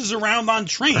boxes around on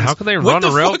trains. How can they run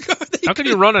a rail? How can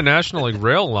you run a national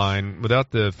rail line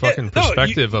without the fucking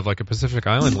perspective of like a Pacific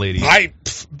Island lady? I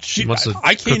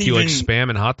can't even you like spam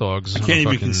and hot dogs. I can't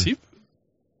even conceive.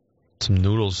 Some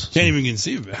noodles. Can't even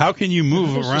conceive. How can you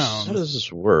move around? How does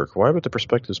this work? Why would the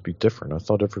perspectives be different? I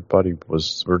thought everybody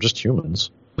we're just humans.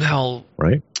 Well,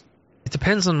 right. It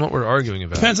depends on what we're arguing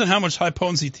about. Depends on how much high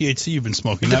potency THC you've been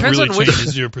smoking. That really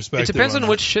changes your perspective. It depends on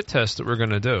which shit test that we're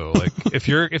going to do. Like if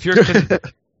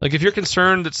you're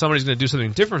concerned that somebody's going to do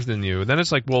something different than you, then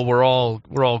it's like, well, we're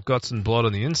all guts and blood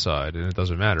on the inside, and it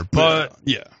doesn't matter. But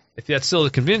if that's still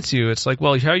to convince you, it's like,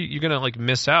 well, how you're going to like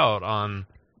miss out on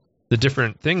the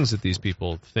different things that these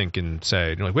people think and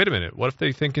say. And you're like, wait a minute, what if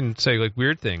they think and say like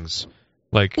weird things?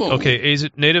 Like, okay, is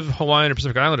it Native Hawaiian or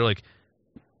Pacific Islander? Like,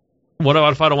 what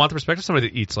if I don't want the perspective of somebody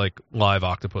that eats like live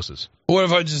octopuses?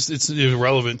 What if it's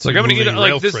irrelevant to like I'm gonna eat rail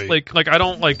like this freight? like I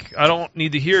don't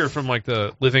need to hear from like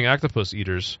the living octopus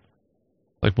eaters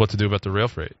like what to do about the rail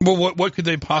freight. Well, what could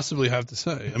they possibly have to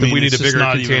say? I mean, we need a bigger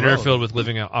container filled with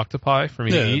living octopi for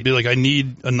me to eat. It'd be like, I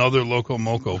need another loco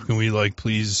moco. Can we like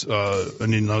please? I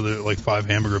need another like 5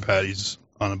 hamburger patties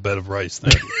on a bed of rice.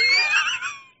 Thank you.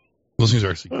 Those things are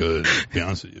actually good. To be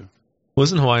honest with you.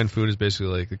 Listen, Hawaiian food is basically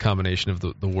like the combination of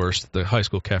the worst the high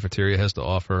school cafeteria has to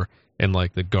offer and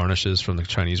like the garnishes from the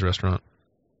Chinese restaurant.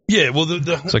 Yeah, well,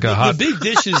 it's like the big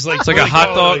dish is like it's like a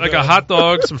hot dog, like a hot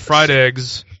dog, some fried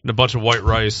eggs, and a bunch of white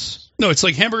rice. No, it's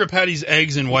like hamburger patties,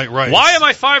 eggs, and white rice. Why am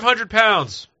I 500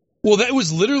 pounds? Well, that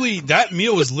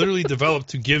meal was literally developed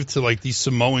to give to like these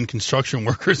Samoan construction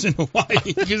workers in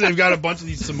Hawaii because they've got a bunch of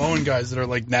these Samoan guys that are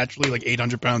like naturally like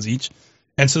 800 pounds each.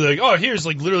 And so they're like, oh, here's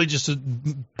like literally just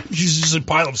a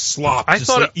pile of slop.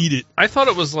 Eat it. I thought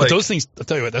it was like but those things. I'll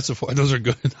tell you what, those are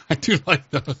good. I do like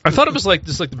those. I thought it was like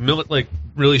just like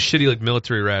really shitty like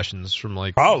military rations from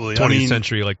like probably 20th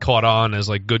century like caught on as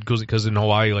like good because in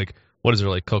Hawaii like what is there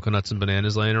like coconuts and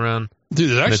bananas laying around?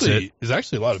 Dude, there's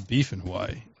actually a lot of beef in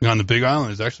Hawaii. On the Big Island,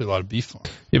 there's actually a lot of beef farms.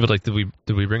 Yeah, but like did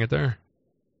we bring it there?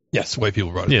 Yes, white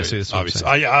people brought it. Yeah, see, that's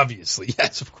obviously. Obviously,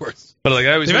 yes, of course. But like,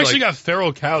 they've actually got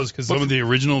feral cows because some of the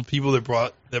original people that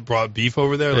brought beef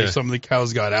over there, like some of the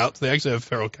cows got out. So they actually have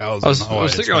feral cows. I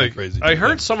was thinking like, crazy. I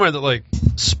heard somewhere that like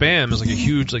spam is like a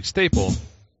huge like staple. And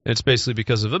it's basically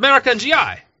because of American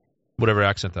GI, whatever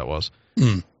accent that was.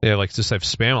 Mm. They have like just have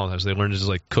spam all the time. So they learn to just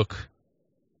like cook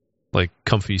like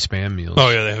comfy spam meals. Oh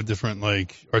yeah, they have different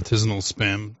like artisanal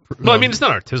spam. No, I mean it's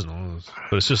not artisanal,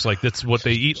 but it's just like that's what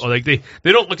they eat. Or, like they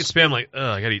don't look at spam like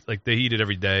I gotta eat. Like they eat it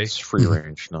every day. It's free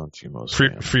range,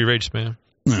 non-GMO. Free range spam.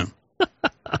 Yeah.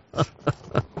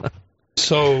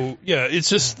 So yeah, it's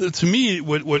just to me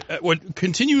what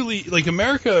continually like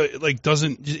America like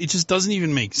doesn't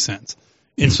even make sense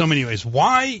in so many ways.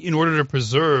 Why, in order to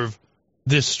preserve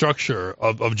this structure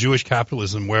of Jewish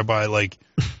capitalism whereby like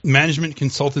management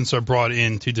consultants are brought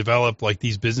in to develop like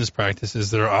these business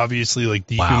practices that are obviously like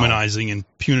dehumanizing and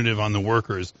punitive on the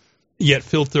workers, yet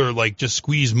filter like just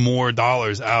squeeze more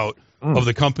dollars out of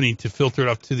the company to filter it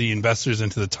up to the investors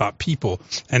and to the top people.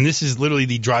 And this is literally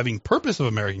the driving purpose of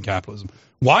American capitalism.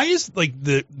 Why is like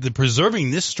the preserving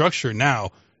this structure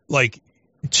now like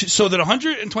so that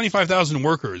 125,000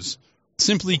 workers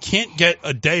simply can't get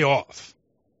a day off?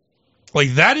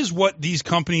 Like, that is what these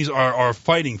companies are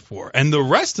fighting for. And the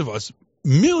rest of us,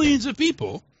 millions of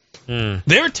people,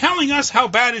 they're telling us how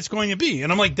bad it's going to be. And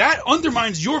I'm like, that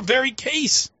undermines your very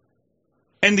case.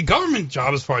 And the government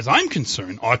job, as far as I'm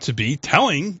concerned, ought to be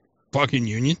telling fucking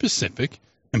Union Pacific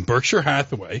and Berkshire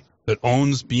Hathaway that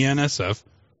owns BNSF,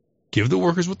 give the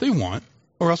workers what they want,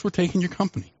 or else we're taking your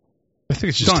company. I think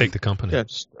it's just take the company. Yeah,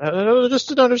 just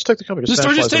take the company. Just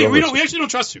take it. We actually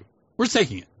don't trust you. We're just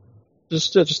taking it.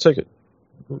 Just take it.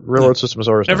 Railroad system is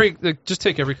ours. Just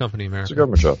take every company in America. It's a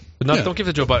government job. But don't give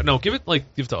it to Joe Biden. No, give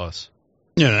it to us.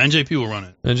 Yeah, NJP will run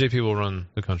it. NJP will run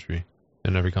the country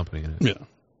and every company in it. Yeah.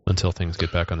 Until things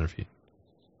get back on their feet.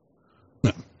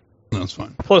 No, that's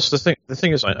fine. Plus, the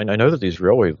thing is, I know that these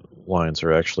railway lines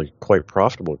are actually quite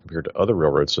profitable compared to other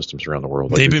railroad systems around the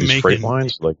world. Like they've been these making freight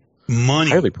lines, like money,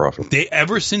 highly profitable.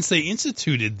 Ever since they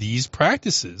instituted these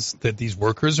practices that these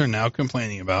workers are now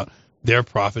complaining about, their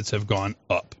profits have gone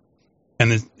up.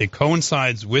 And it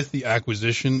coincides with the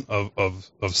acquisition of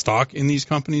stock in these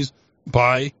companies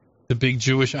by the big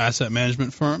Jewish asset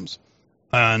management firms.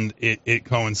 And it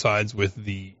coincides with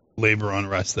the labor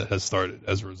unrest that has started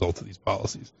as a result of these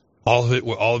policies. All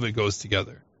of it goes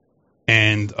together.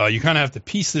 And you kind of have to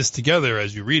piece this together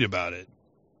as you read about it.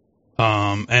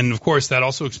 And, of course, that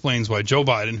also explains why Joe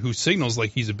Biden, who signals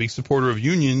like he's a big supporter of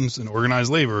unions and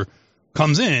organized labor,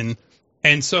 comes in.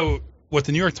 And so what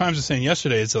the New York Times was saying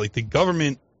yesterday is that, like, the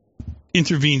government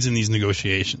intervenes in these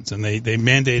negotiations, and they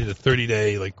mandated a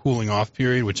 30-day like cooling off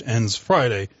period, which ends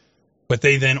Friday. But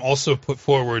they then also put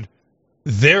forward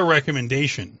their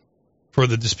recommendation for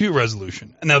the dispute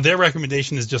resolution. And now their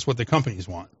recommendation is just what the companies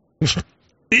want.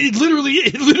 It literally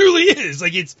is.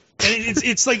 Like it's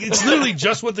literally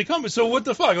just what the company. So what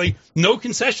the fuck? Like no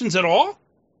concessions at all?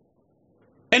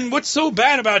 And what's so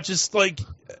bad about just like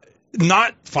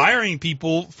not firing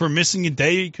people for missing a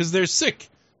day because they're sick?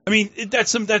 I mean,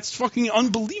 that's fucking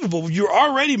unbelievable. You're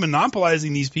already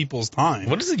monopolizing these people's time.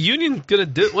 What is the union gonna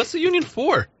do? What's the union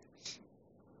for?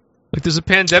 Like, there's a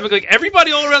pandemic. Like,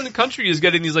 everybody all around the country is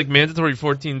getting these like mandatory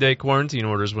 14-day quarantine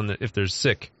orders if they're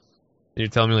sick. And you're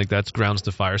telling me like that's grounds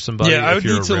to fire somebody? Yeah, I would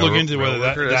need to look into whether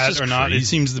that or not. Crazy. It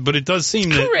seems, but it does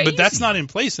seem that, but that's not in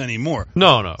place anymore.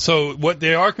 No. So what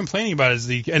they are complaining about is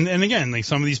and again, like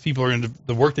some of these people are going to,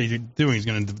 the work they're doing is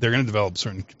they're going to develop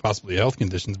certain possibly health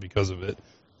conditions because of it,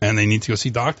 and they need to go see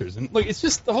doctors. And like, it's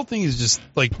just, the whole thing is just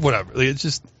like whatever. Like, it's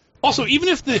just, also, even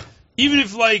if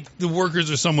like the workers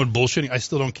are somewhat bullshitting, I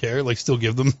still don't care. Like, still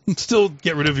give them, still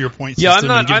get rid of your point system.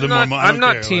 Yeah, I'm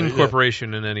not team like,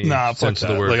 corporation in any sense of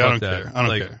the word. Like, I don't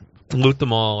care. Loot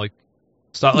them all. Like,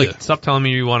 stop telling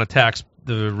me you want to tax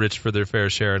the rich for their fair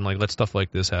share and like let stuff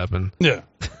like this happen. Yeah,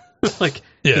 because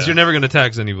you're never going to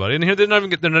tax anybody, and here they're not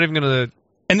even going to.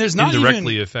 And there's not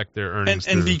indirectly affect their earnings.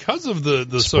 And because of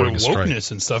the sort of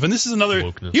wokeness and stuff, and this is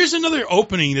here's another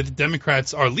opening that the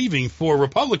Democrats are leaving for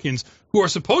Republicans who are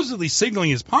supposedly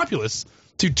signaling as populists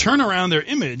to turn around their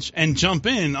image and jump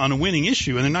in on a winning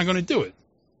issue, and they're not going to do it.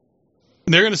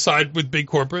 They're going to side with big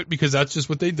corporate because that's just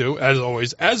what they do, as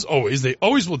always. As always, they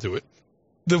always will do it.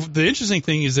 The interesting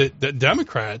thing is that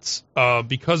Democrats,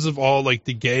 because of all like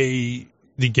the gay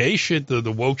shit,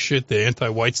 the woke shit, the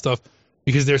anti-white stuff,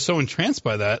 because they're so entranced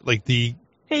by that, like the...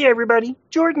 Hey everybody,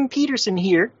 Jordan Peterson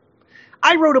here.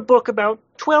 I wrote a book about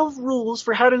 12 rules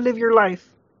for how to live your life,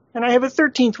 and I have a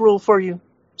 13th rule for you.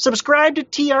 Subscribe to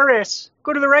TRS.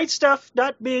 Go to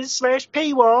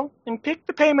therightstuff.biz/paywall and pick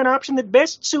the payment option that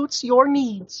best suits your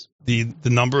needs. The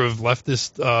number of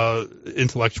leftist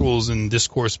intellectuals and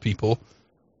discourse people,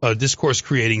 discourse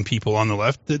creating people on the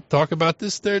left that talk about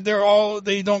this, they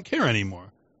don't care anymore.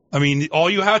 I mean, all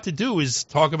you have to do is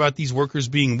talk about these workers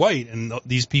being white, and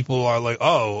these people are like,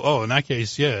 oh, in that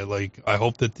case, yeah, like, I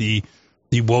hope that the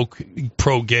woke,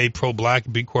 pro-gay, pro-black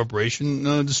big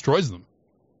corporation destroys them.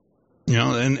 You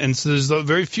know, and so there's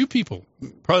very few people.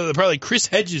 Probably Chris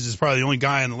Hedges is probably the only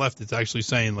guy on the left that's actually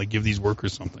saying, like, give these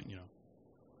workers something, you know.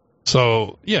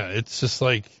 So, yeah, it's just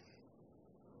like,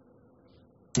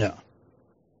 yeah.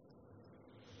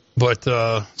 But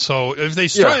so if they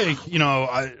strike, you know,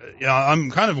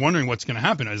 I'm kind of wondering what's going to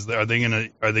happen. Are they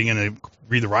going to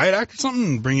read the riot act or something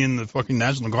and bring in the fucking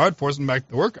National Guard, force them back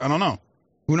to work? I don't know.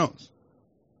 Who knows?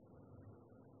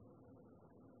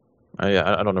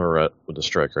 I don't know where we're at with the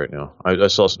strike right now. I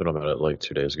saw something about it like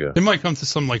 2 days ago. It might come to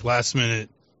some like last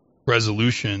minute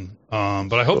resolution,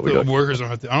 but I hope the workers don't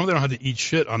have to. I don't know if they don't have to eat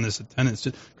shit on this attendance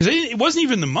because it wasn't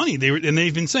even the money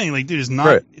they've been saying like, dude, it's not.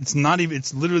 Right. It's not even.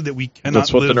 It's literally that we cannot.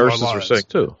 That's what live the nurses our are saying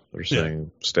too. They're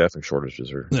saying staffing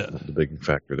shortages are the big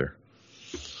factor there.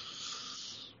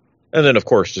 And then, of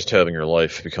course, just having your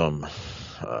life become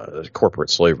corporate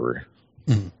slavery.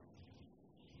 Mm-hmm.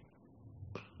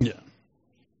 Yeah,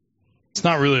 it's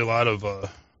not really a lot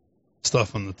of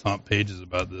stuff on the top pages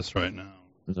about this right now.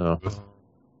 No.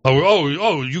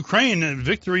 Oh! Ukraine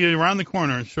victory around the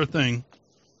corner. Sure thing.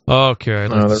 Okay,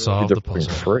 let's solve the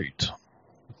puzzle. Freight.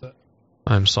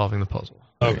 I'm solving the puzzle.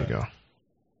 There you go.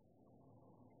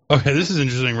 Okay, this is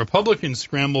interesting. Republicans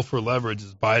scramble for leverage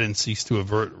as Biden seeks to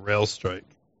avert rail strike.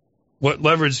 What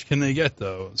leverage can they get,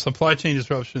 though? Supply chain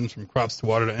disruptions from crops to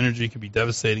water to energy could be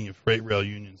devastating if freight rail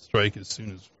unions strike as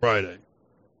soon as Friday.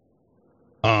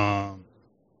 Kind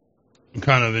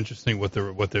of interesting what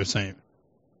they're saying.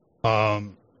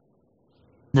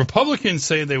 Republicans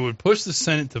say they would push the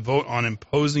Senate to vote on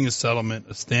imposing a settlement,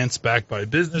 a stance backed by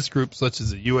business groups such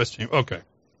as the U.S. Chamber. Okay.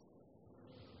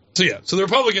 So the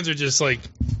Republicans are just like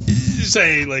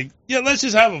saying, like, yeah, let's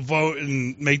just have a vote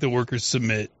and make the workers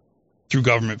submit through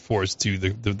government force to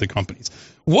the companies.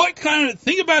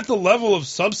 Think about the level of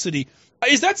subsidy.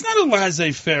 That's not a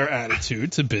laissez-faire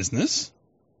attitude to business.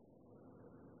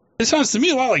 It sounds to me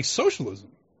a lot like socialism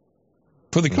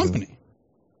for the company.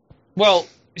 Well,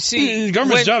 see, the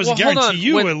government's job is to guarantee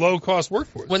you a low-cost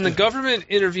workforce. When the government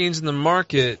intervenes in the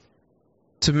market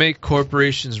to make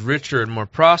corporations richer and more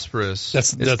prosperous,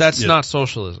 that's not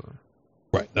socialism.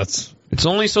 Right. It's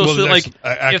only socialism.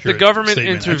 If the government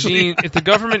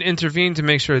intervened to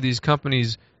make sure these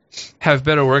companies have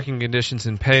better working conditions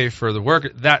and pay for the worker,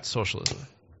 that's socialism.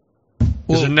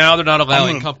 Because now they're not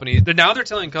allowing companies. They're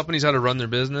telling companies how to run their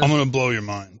business. I'm going to blow your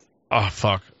mind. Oh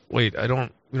fuck! Wait, we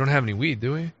don't have any weed,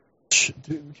 do we?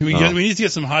 We need to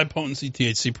get some high potency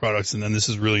THC products, and then this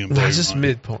is really important. It's just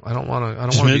mid. I don't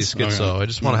want to be a schizo. Okay. I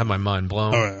just want to have my mind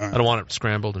blown. All right. I don't want it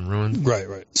scrambled and ruined.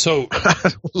 Right. So,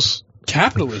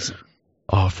 capitalism.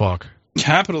 Oh fuck!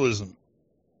 Capitalism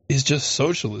is just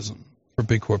socialism for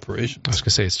big corporations. I was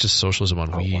gonna say it's just socialism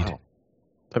on weed. Wow.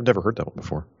 I've never heard that one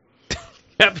before.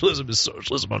 Capitalism is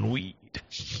socialism on weed.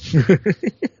 Or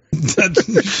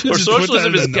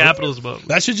socialism is capitalism on weed.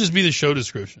 That should just be the show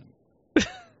description.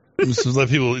 Just let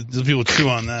people chew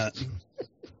on that.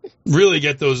 Really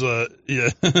get those, yeah.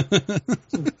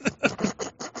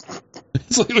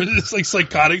 It's like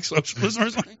psychotic socialism or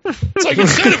something. It's like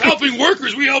instead of helping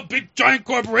workers, we help big giant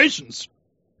corporations.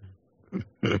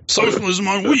 Socialism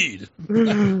on weed.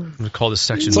 I'm gonna call this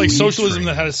section. It's like weed socialism trains.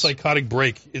 that had a psychotic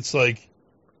break. It's like,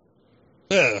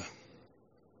 yeah.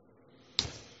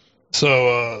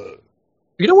 So,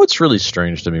 you know what's really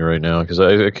strange to me right now? Because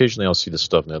occasionally I'll see this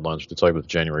stuff in headlines to talk about the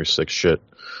January 6th shit.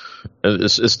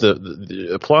 It's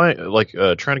the applying,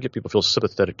 trying to get people to feel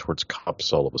sympathetic towards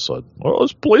cops all of a sudden. Oh,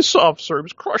 this police officer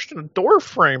was crushed in a door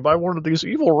frame by one of these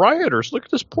evil rioters. Look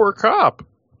at this poor cop.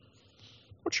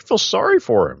 Don't you feel sorry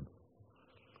for him?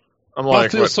 I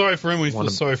feel sorry for him when he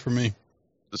feels sorry for me.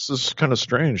 This is kind of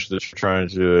strange that you're trying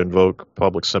to invoke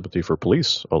public sympathy for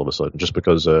police all of a sudden, just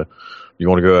because you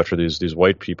want to go after these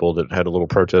white people that had a little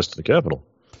protest at the Capitol.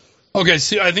 Okay,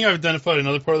 see, I think I've identified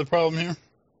another part of the problem here.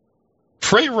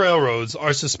 Freight railroads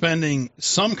are suspending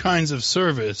some kinds of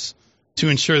service to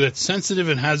ensure that sensitive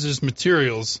and hazardous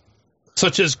materials,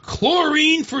 such as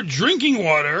chlorine for drinking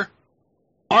water,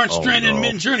 aren't stranded in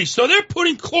mid-journey. So they're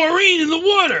putting chlorine in the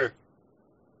water.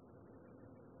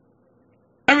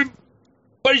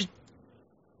 Everybody,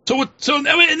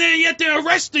 and yet they're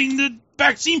arresting the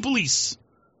vaccine police.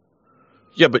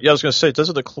 Yeah, but I was going to say,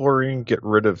 doesn't the chlorine get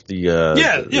rid of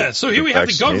the So here we have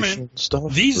the government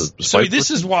stuff.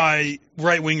 This is why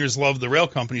right wingers love the rail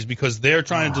companies, because they're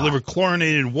trying to deliver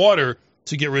chlorinated water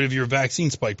to get rid of your vaccine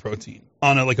spike protein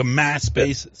on a mass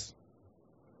basis.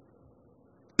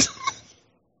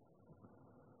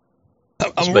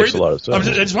 I'm makes a lot of sense.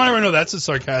 I just want to know that's a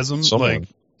sarcasm,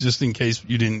 just in case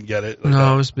you didn't get it.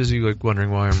 I was busy wondering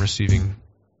why I'm receiving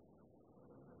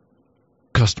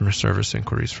customer service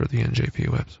inquiries for the NJP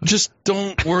website. Just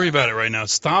don't worry about it right now.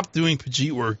 Stop doing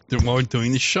Pajit work while we're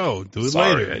doing the show. Do it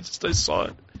later. I saw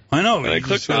it. I know. I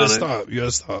clicked on it. You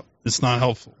gotta stop. It's not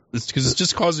helpful. It's because it's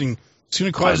just causing. It's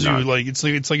going to cause you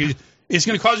it's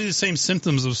going to cause you the same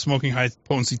symptoms of smoking high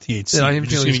potency THC. Yeah, You're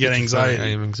just going to get anxiety. I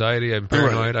am anxiety. I'm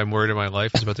paranoid. Right. I'm worried my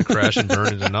life is about to crash and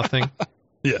burn into nothing.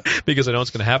 Yeah. Because I know what's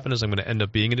going to happen is I'm going to end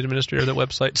up being an administrator of that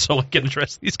website, so I can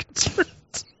address these concerns.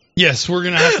 Yes, we're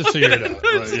going to have to figure it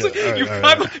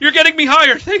out. You're getting me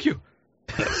hired. Thank you.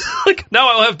 Now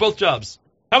I'll have both jobs.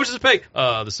 How much does it pay?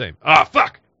 The same.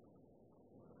 Fuck.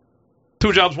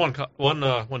 2 jobs,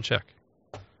 one check.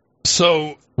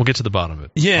 So we'll get to the bottom of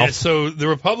it. Yeah. So the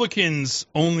Republicans'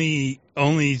 only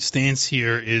stance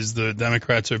here is the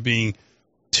Democrats are being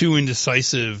too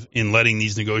indecisive in letting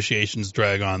these negotiations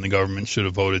drag on. The government should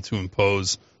have voted to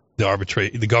impose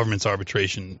the government's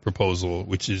arbitration proposal,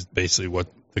 which is basically what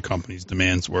the company's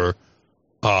demands were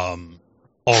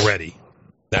already.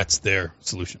 That's their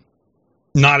solution.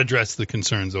 Not address the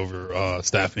concerns over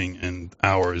staffing and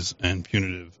hours and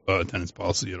punitive attendance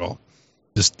policy at all.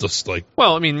 Just like.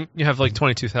 Well, I mean, you have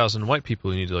 22,000 white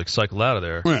people you need to cycle out of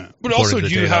there. Yeah. But also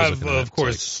you have, of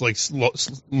course,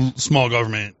 small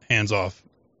government hands-off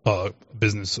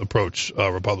business approach.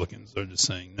 Republicans are just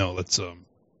saying, no, let's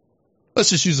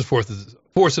just use the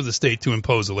force of the state to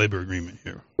impose a labor agreement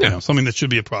here. Yeah. Something that should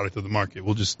be a product of the market.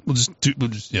 We'll just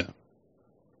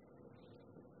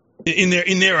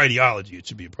In their ideology, it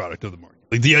should be a product of the market,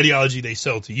 like the ideology they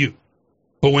sell to you.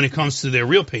 But when it comes to their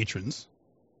real patrons,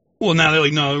 well, now they're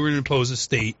like, no, we're going to impose a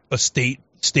state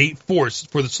force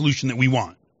for the solution that we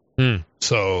want.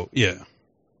 So yeah,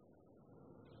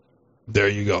 there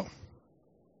you go.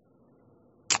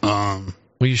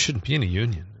 Well, you shouldn't be in a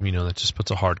union. That just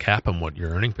puts a hard cap on what your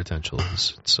earning potential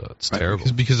is. It's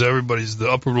terrible because everybody's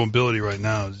the upward mobility right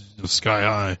now is sky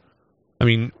high.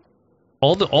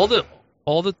 All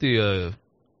that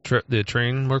the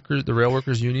train workers, the rail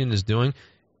workers union is doing,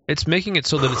 it's making it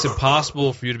so that it's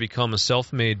impossible for you to become a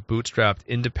self-made, bootstrapped,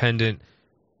 independent,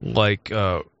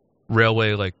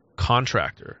 railway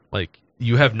contractor.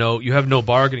 You have no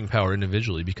bargaining power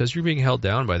individually because you're being held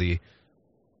down by the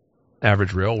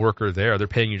average rail worker there. They're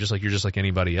paying you just like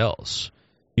anybody else.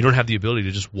 You don't have the ability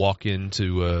to just walk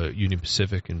into Union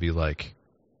Pacific and be like,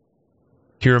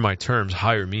 here are my terms,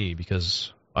 hire me,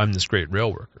 because I'm this great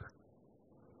rail worker.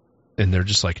 And they're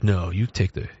just like, no, you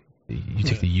take the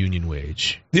union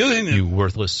wage. The other thing you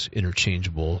worthless,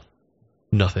 interchangeable,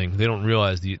 nothing. They don't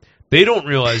realize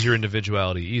your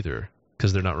individuality either,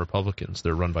 because they're not Republicans.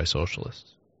 They're run by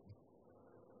socialists.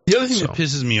 The other thing that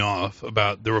pisses me off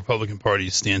about the Republican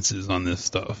Party's stances on this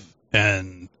stuff,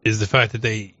 and is the fact that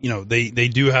they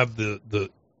do have the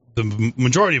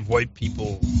majority of white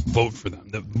people vote for them.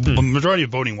 The majority of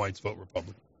voting whites vote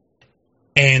Republican.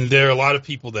 And there are a lot of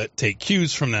people that take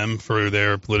cues from them for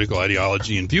their political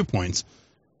ideology and viewpoints.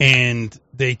 And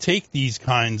they take these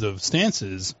kinds of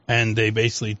stances and they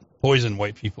basically poison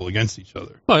white people against each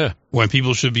other. Oh, yeah. When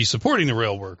people should be supporting the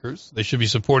rail workers, they should be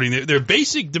supporting their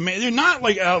basic demand. They're not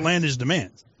like outlandish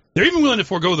demands. They're even willing to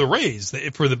forego the raise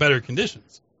for the better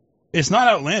conditions. It's not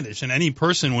outlandish. And any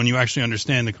person, when you actually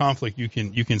understand the conflict, you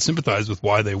can sympathize with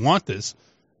why they want this.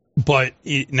 But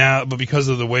because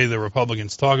of the way the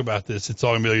Republicans talk about this, it's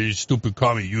all gonna be like these stupid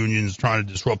commie unions trying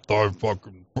to disrupt our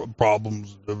fucking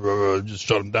problems, just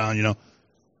shut them down,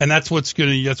 And that's what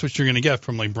you're gonna get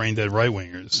from like brain dead right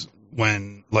wingers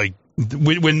when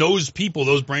those people,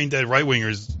 those brain dead right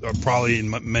wingers, are probably in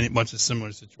much a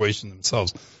similar situation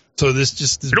themselves. So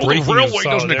this breaking the railway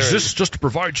of doesn't exist just to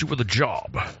provide you with a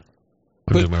job.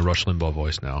 I'm doing my Rush Limbaugh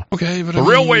voice now. Okay, but the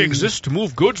railway exists to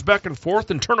move goods back and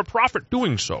forth and turn a profit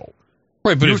doing so.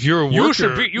 Right, but if you're a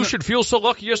worker... You should feel so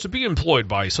lucky as to be employed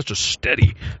by such a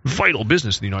steady, vital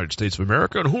business in the United States of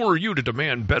America, and who are you to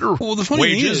demand better wages? Well, the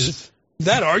funny thing is,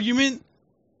 that argument,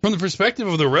 from the perspective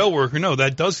of the rail worker, no,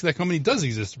 that company does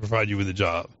exist to provide you with a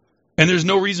job. And there's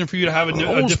no reason for you to have a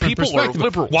different perspective. Are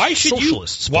liberals, why should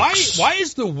socialists, why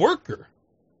is the worker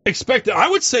expected? I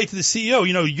would say to the CEO,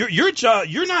 your job,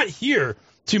 you're not here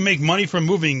to make money from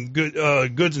moving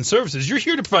goods and services. You're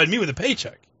here to provide me with a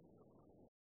paycheck.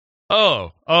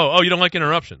 Oh, you don't like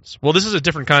interruptions. Well, this is a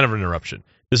different kind of interruption.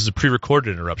 This is a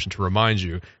pre-recorded interruption to remind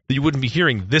you that you wouldn't be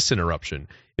hearing this interruption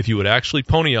if you would actually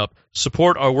pony up,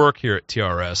 support our work here at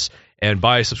TRS, and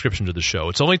buy a subscription to the show.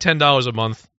 It's only $10 a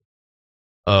month,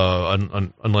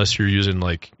 unless you're using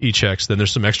like e-checks. Then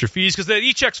there's some extra fees because the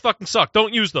e-checks fucking suck.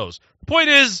 Don't use those. The point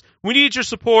is, we need your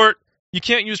support. You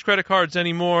can't use credit cards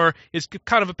anymore. It's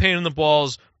kind of a pain in the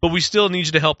balls, but we still need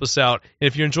you to help us out. And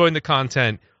if you're enjoying the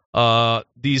content,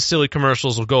 these silly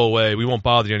commercials will go away. We won't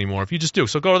bother you anymore if you just do.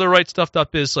 So go to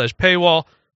therightstuff.biz/paywall,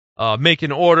 make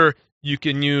an order. You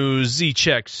can use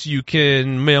Z-checks. You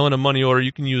can mail in a money order.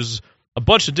 You can use a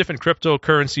bunch of different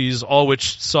cryptocurrencies, all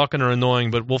which suck and are annoying,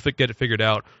 but we'll get it figured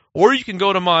out. Or you can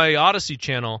go to my Odyssey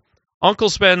channel, Uncle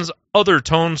Spen's Other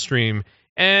Tone Stream,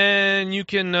 and you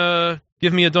can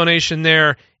give me a donation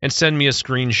there and send me a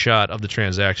screenshot of the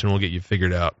transaction. We'll get you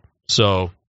figured out.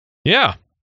 So, yeah.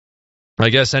 I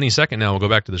guess any second now we'll go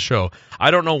back to the show.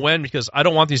 I don't know when, because I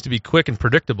don't want these to be quick and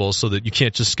predictable so that you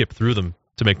can't just skip through them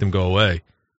to make them go away.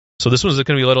 So this one's going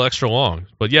to be a little extra long.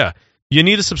 But yeah, you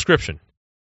need a subscription.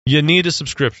 You need a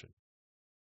subscription.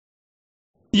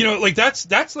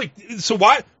 That's like, so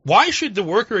why should the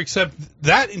worker accept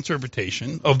that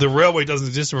interpretation of the railway doesn't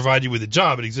exist to provide you with a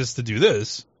job, it exists to do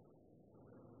this?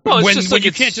 Well, when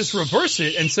you can't just reverse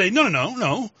it and say,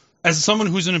 no. As someone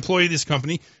who's an employee of this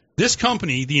company,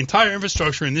 the entire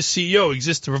infrastructure and this CEO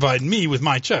exists to provide me with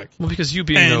my check. Well, because you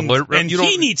being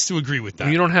he needs to agree with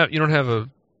that. You don't have a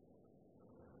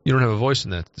voice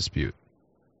in that dispute.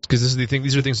 Because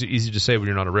these are things that are easy to say when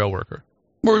you're not a rail worker.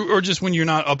 Or just when you're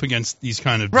not up against these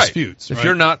kind of disputes. If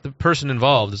you're not the person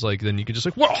involved, it's like then you can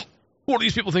just well, who do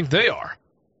these people think they are?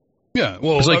 Yeah,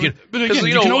 well, but again,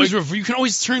 you can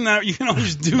always turn that. You can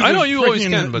always do. I know you always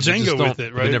can, but Django with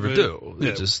it, right? They never do.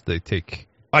 Yeah. They take.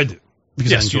 I do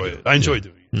because I enjoy it. I enjoy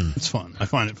doing it. It's fun. I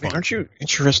find it fun. Aren't you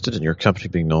interested in your company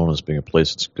being known as being a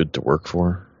place that's good to work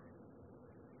for?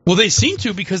 Well, they seem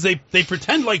to because they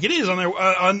pretend like it is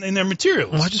in their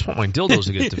materials. Well, I just want my dildos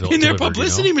to get developed. In their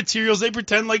publicity materials, they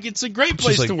pretend like it's a great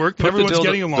place to work. And everyone's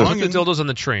getting along. Put the dildos on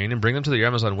the train and bring them to the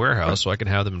Amazon warehouse so I can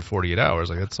have them in 48 hours.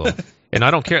 Like that's all. And I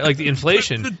don't care. Like the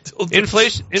inflation.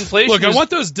 Inflation. Look, I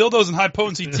want those dildos and high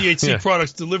potency THC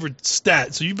products delivered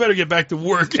stat. So you better get back to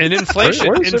work. And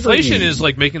inflation is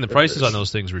like making the prices on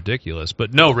those things ridiculous.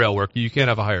 But no, rail worker, you can't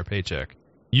have a higher paycheck.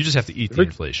 You just have to eat the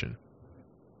inflation.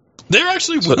 They're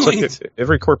actually willing.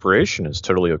 Every corporation is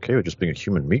totally okay with just being a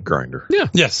human meat grinder. Yeah.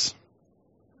 Yes.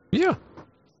 Yeah.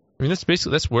 I mean,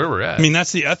 that's where we're at. I mean,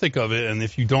 that's the ethic of it, and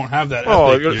if you don't have that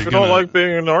ethic... if you don't like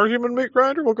being an human meat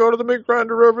grinder, we'll go to the meat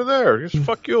grinder over there. Just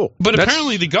fuck you. But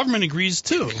apparently the government agrees,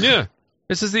 too. Yeah.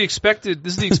 This is the expected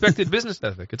business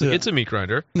ethic. It's a meat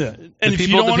grinder. Yeah. And the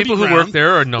people who work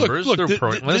there are numbers. They're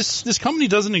pointless. This company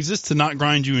doesn't exist to not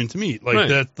grind you into meat. Like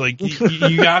that. Like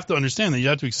you have to understand that. You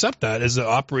have to accept that as an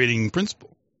operating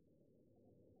principle.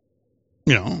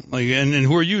 You know, like, and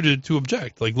who are you to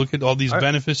object? Like, look at all these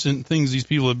beneficent things these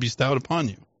people have bestowed upon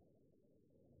you.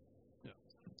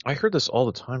 I heard this all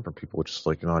the time from people, which is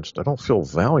like, I don't feel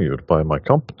valued by my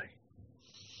company.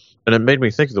 And it made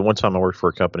me think of the one time I worked for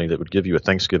a company that would give you a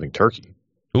Thanksgiving turkey.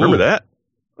 Ooh. Remember that?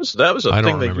 That was a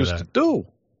thing they used to do.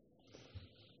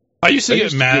 I used to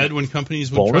get mad when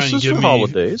companies would try and give me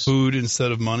holidays. Food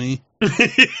instead of money.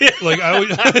 Like I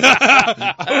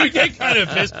would get kind of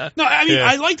pissed. No, I mean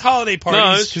I liked holiday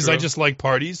parties because I just like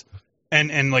parties,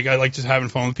 and like I like just having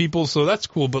fun with people, so that's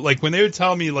cool. But like when they would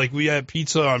tell me like we had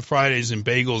pizza on Fridays and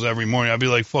bagels every morning, I'd be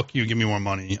like, "Fuck you, give me more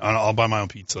money. I'll buy my own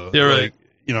pizza." Yeah, right. Like,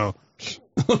 you know,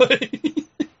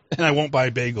 and I won't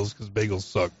buy bagels because bagels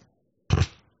suck.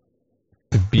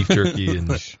 Beef jerky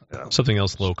and something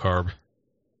else low carb.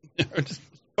 Just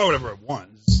whatever I want.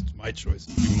 It's my choice.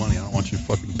 Give me money. I don't want your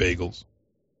fucking bagels.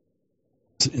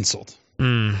 It's an insult.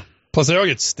 Plus, they all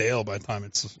get stale by the time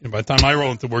I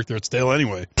roll into work, they're stale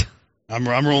anyway. I'm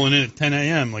rolling in at 10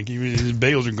 a.m. Like these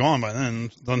bagels are gone by then.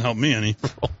 It doesn't help me any.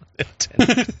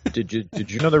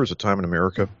 Did you know there was a time in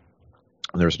America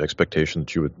and there was an expectation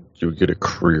that you would get a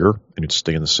career and you'd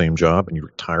stay in the same job and you'd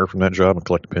retire from that job and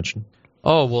collect a pension?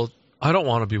 Oh well. I don't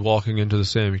want to be walking into the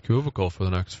same cubicle for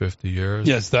the next 50 years.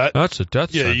 Yes, that's a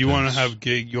death sentence. you want to have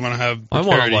gig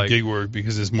work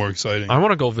because it's more exciting. I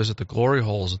want to go visit the glory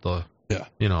holes at the I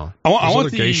want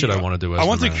the gay shit I want to do. I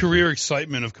want the career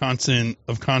excitement of constant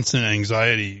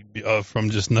anxiety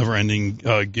from just never ending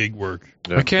gig work.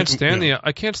 Yeah. I can't stand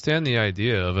the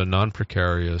idea of a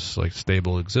non-precarious, like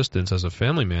stable existence as a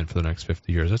family man for the next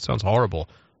 50 years. That sounds horrible.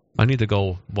 I need to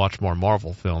go watch more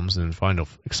Marvel films and find an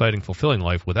exciting, fulfilling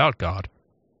life without God.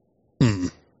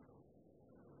 Without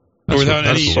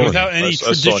any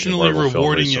traditionally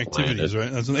rewarding activities, right?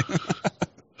 That's it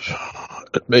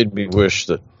made me wish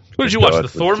that. What did you watch? The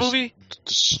Thor movie?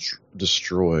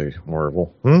 Destroy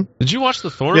Marvel. Did you watch the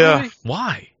Thor movie?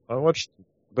 Why? I watched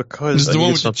because I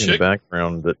needed something in the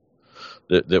background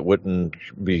that wouldn't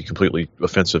be completely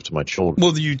offensive to my children.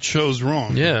 Well, you chose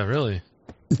wrong. Yeah, really.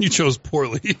 You chose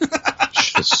poorly.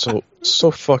 It's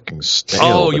so fucking stale.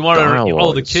 Oh, you wanted to?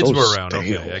 Oh, the kids were around.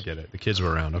 Stale. Okay, I get it. The kids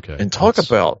were around. Okay. And talk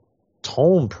about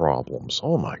tone problems.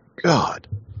 Oh my god.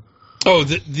 Oh,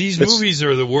 these movies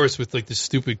are the worst with like the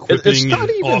stupid quipping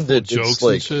and awful jokes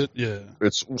and shit. Yeah,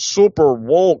 it's super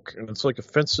woke and it's like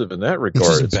offensive in that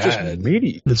regard. It's bad.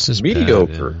 It's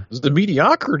mediocre. Bad, The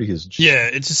mediocrity is just...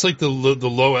 it's just like the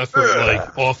low effort,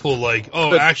 like awful, like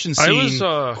action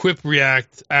scene, quip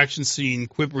react, action scene,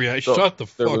 quip react. Shut the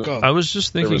fuck up. I was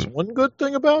just thinking there was one good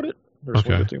thing about it. There's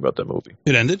one good thing about that movie.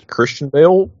 It ended. Christian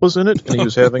Bale was in it and he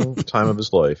was having the time of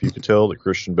his life. You could tell that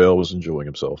Christian Bale was enjoying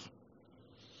himself.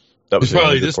 It's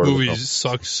probably this movie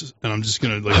sucks, and I'm just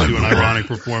gonna do an ironic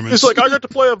performance. He's like, I got to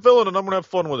play a villain, and I'm gonna have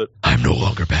fun with it. I'm no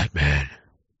longer Batman.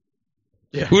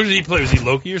 Yeah. Who did he play? Was he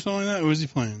Loki or something like that? Who was he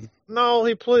playing? No,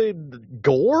 he played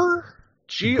Gore.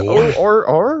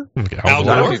 Gorr. Okay, Al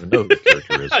Gore? I don't even know who the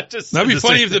character is. That'd be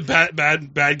funny if the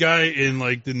bad guy in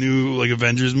like the new like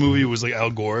Avengers movie was like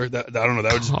Al Gore. I don't know.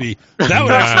 That would just be that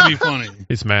would actually be funny.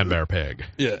 It's Man Bear Pig.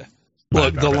 Yeah.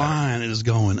 Look, the line is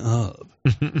going up.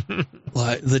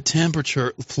 Like the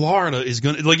temperature, Florida is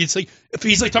going to it's like if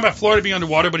he's like talking about Florida being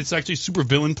underwater, but it's actually a super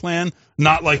villain plan,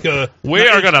 not like we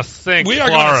are going to think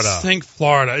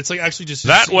Florida. It's like actually just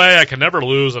that way I can never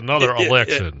lose another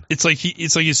election. It's like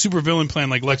his super villain plan,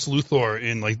 like Lex Luthor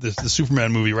in like the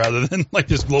Superman movie, rather than like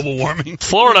this global warming.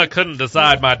 Florida couldn't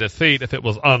decide my defeat if it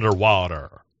was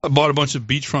underwater. I bought a bunch of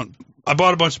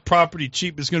property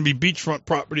cheap. It's going to be beachfront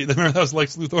property. Remember that was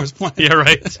Lex Luthor's plan. Yeah,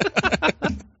 right.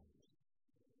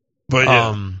 But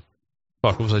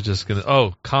what was I just gonna?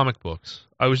 Oh, comic books.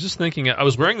 I was just thinking. I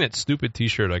was wearing that stupid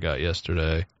T-shirt I got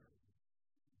yesterday.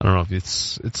 I don't know if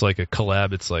it's like a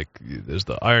collab. It's like there's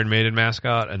the Iron Maiden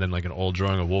mascot and then like an old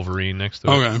drawing of Wolverine next to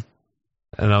it. Okay.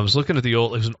 And I was looking at the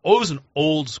old. It was an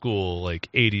old school like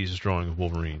 '80s drawing of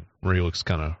Wolverine where he looks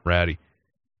kind of ratty.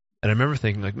 And I remember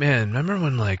thinking, like, man, remember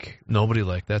when, like, nobody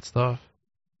liked that stuff?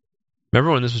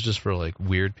 Remember when this was just for, like,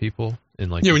 weird people? And,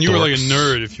 like, when you dorks? were, like, a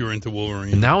nerd if you were into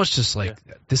Wolverine. And now it's just, like,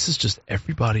 this is just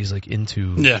everybody's, like,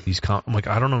 into these I'm like,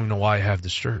 I don't even know why I have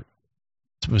this shirt.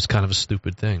 It was kind of a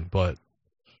stupid thing, but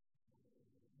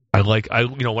when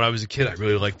I was a kid, I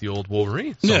really liked the old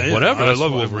Wolverine. So whatever. I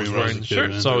love Wolverine wearing the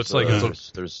shirt. So it's like...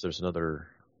 There's another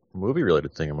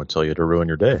movie-related thing I'm going to tell you to ruin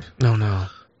your day. No.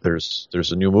 There's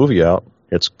a new movie out.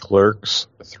 It's Clerks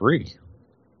 3.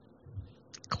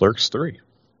 Clerks 3.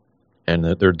 and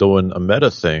that they're doing a meta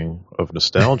thing of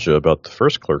nostalgia about the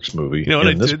first Clerks movie. You know what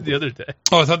I did the other day?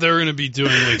 Oh, I thought they were going to be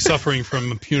doing like suffering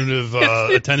from a punitive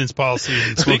attendance policy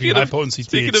and smoking high potency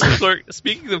THC.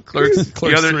 Speaking of Clerks,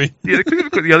 Clerks 3.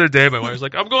 The other day, my wife was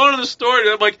like, "I'm going to the store." And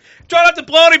I'm like, "Try not to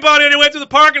blow anybody on your way through the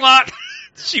parking lot."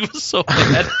 She was so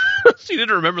mad. She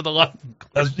didn't remember the line.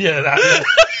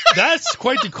 That's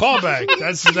quite the callback.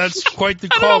 That's quite the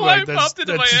callback.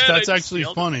 That's actually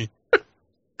funny.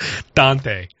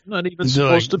 Dante. Not even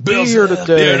supposed to be Bill's here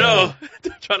today. You know,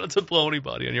 try not to blow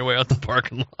anybody on your way out the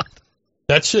parking lot.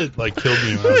 That shit like killed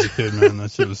me when I was a kid, man.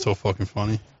 That shit was so fucking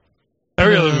funny.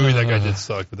 Every other movie that guy did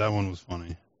sucked, but that one was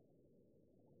funny.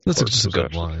 That's just a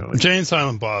good line. Jay and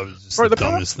Silent Bob is just the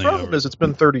dumbest thing ever. The problem is it's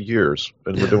been 30 years,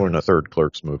 and we're doing a third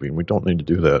Clerks movie, and we don't need to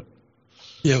do that.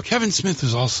 Yeah, well, Kevin Smith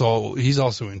is also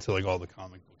into like all the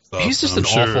comic book stuff. He's just an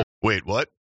awful. Wait, what?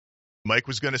 Mike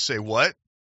was going to say what?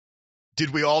 Did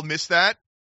we all miss that?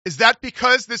 Is that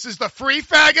because this is the free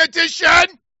fag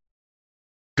edition?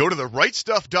 Go to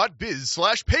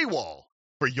therightstuff.biz/paywall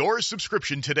for your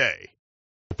subscription today.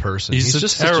 Person. He's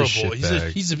just terrible. Such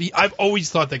a I've always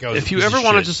thought that guy was. If you ever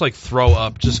want to just like throw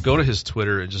up, just go to his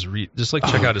Twitter and just read, just like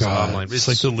check out his online. It's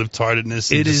like the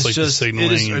libtardedness. And just like the signaling.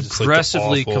 It is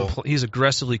aggressively. He's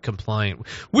aggressively compliant,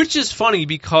 which is funny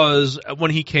because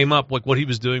when he came up, like what he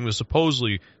was doing was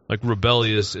supposedly like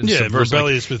rebellious and subversive.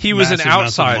 Rebellious with he was an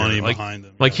outsider, money behind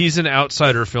him. Like he's an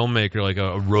outsider filmmaker, like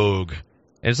a rogue.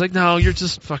 And it's like, no, you're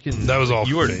just fucking. That was all.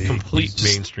 You are fake. complete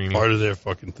mainstream. Part of their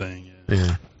fucking thing.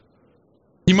 Yeah.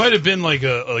 He might have been like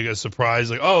a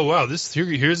surprise, like, oh wow,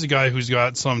 here's a guy who's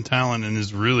got some talent and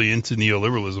is really into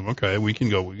neoliberalism. Okay, we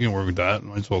can work with that.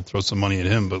 Might as well throw some money at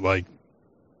him. But like,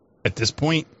 at this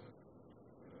point,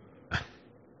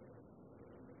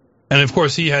 and of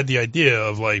course he had the idea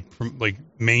of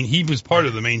he was part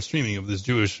of the mainstreaming of this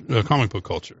Jewish comic book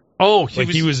culture. Oh,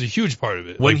 he was a huge part of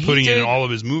it. When like putting it in all of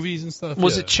his movies and stuff.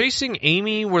 Was it Chasing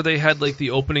Amy where they had like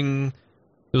the opening?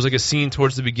 There was like a scene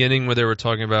towards the beginning where they were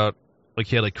talking about. Like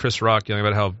he had like Chris Rock yelling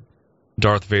about how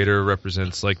Darth Vader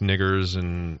represents like niggers,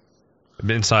 and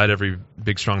inside every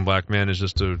big strong black man is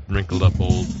just a wrinkled up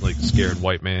old like scared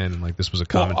white man, and like this was a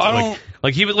comment.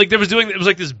 Like he was like it was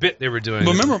like this bit they were doing.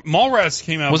 But remember, Mallrats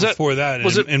came out before that.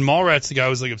 And Mallrats, the guy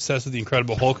was like obsessed with the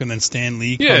Incredible Hulk, and then Stan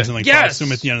Lee comes in like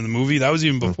costume at the end of the movie. That was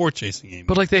even before Chasing Amy.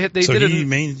 But like they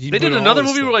did another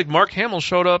movie where like Mark Hamill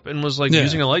showed up and was like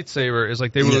using a lightsaber. It's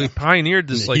like they really pioneered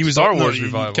this like Star Wars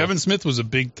revival. Kevin Smith was a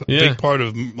big part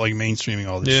of like mainstreaming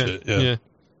all this shit. Yeah.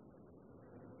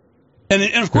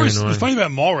 And of course, the funny about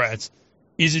Mallrats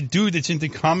is a dude that's into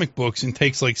comic books and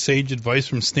takes like sage advice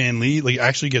from Stan Lee, like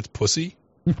actually gets pussy.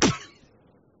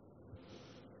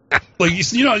 Like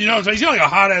he's got like a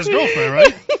hot ass girlfriend,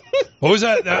 right? What was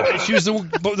that? She was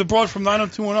the broad from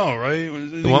 90210, right?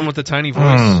 The one with the tiny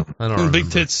voice. I don't know. Big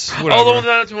tits. Whatever. Oh, the one with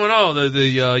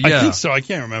 90210. I think so. I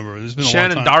can't remember. There's been a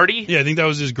Shannon long time. Doherty. Yeah, I think that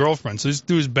was his girlfriend. So this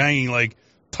dude was banging like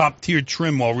top tier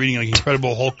trim while reading like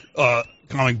Incredible Hulk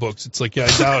comic books. It's like, yeah,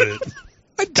 I doubt it.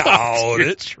 I doubt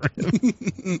it. This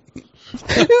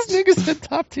nigga said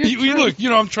top tier. Look,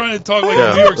 I'm trying to talk like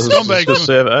a New York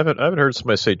scumbag. I haven't heard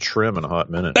somebody say trim in a hot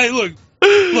minute. Hey, look,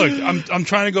 I'm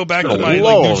trying to go back to my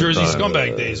like New Jersey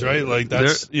scumbag days, right? Like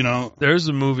that's There's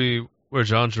a movie where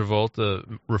John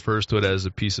Travolta refers to it as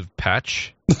a piece of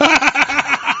patch.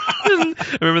 I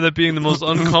remember that being the most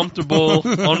uncomfortable,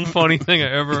 unfunny thing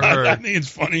I ever heard. I think it's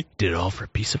funny. Did it all for a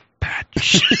piece of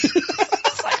patch.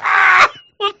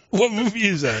 What movie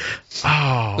is that?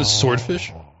 Oh, the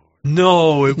Swordfish?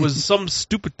 No, it was some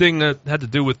stupid thing that had to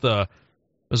do with there's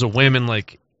a woman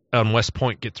like on West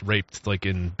Point gets raped like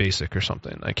in Basic or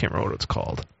something. I can't remember what it's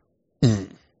called.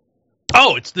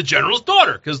 Oh, it's the general's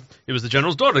daughter because it was the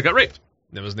general's daughter that got raped.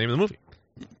 That was the name of the movie.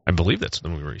 I believe that's the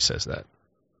movie where he says that.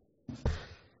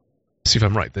 See if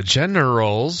I'm right. The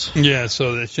generals. Yeah,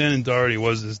 so that Shannon Doherty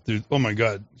was this dude. Oh my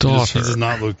God, she does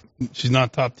not look. She's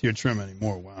not top tier trim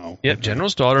anymore. Wow. Yep, okay.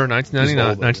 General's daughter,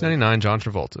 1999, John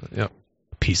Travolta. Yep,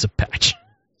 piece of patch.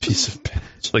 Piece of patch.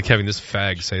 It's like having this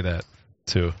fag say that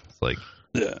too. It's like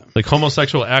like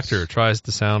homosexual actor tries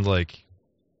to sound like.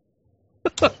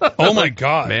 Oh my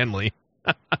God, manly.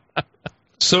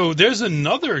 So there's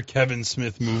another Kevin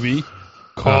Smith movie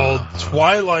called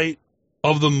Twilight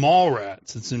of the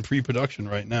Mallrats. It's in pre-production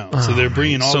right now. So they're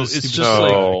bringing all this. It's just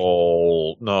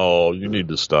no, you need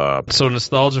to stop. So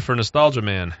nostalgia for nostalgia,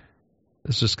 man.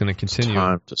 It's just going to continue. It's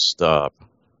time to stop.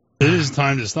 It is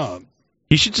time to stop.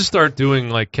 He should just start doing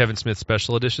like Kevin Smith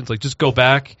special editions. Like just go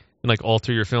back and like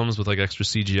alter your films with like extra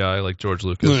CGI, like George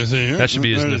Lucas. That should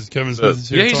be his. Kevin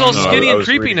Smith. Yeah, he's all skinny and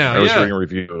creepy now. I was reading a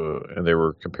review, and they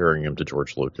were comparing him to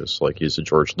George Lucas. Like he's a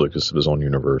George Lucas of his own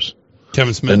universe.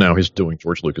 Kevin Smith. And now he's doing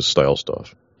George Lucas style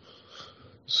stuff.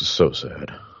 This is so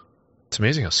sad. It's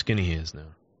amazing how skinny he is now.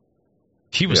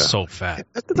 He was so fat.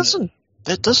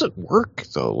 That doesn't work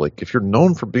though. Like if you're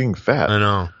known for being fat, I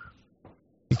know.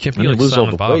 You can't be And like lose all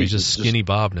Silent the Bob. weight. He's just skinny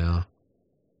Bob now.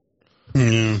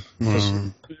 Yeah.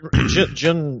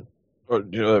 Jen,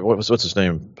 what's his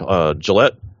name?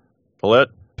 Gillette.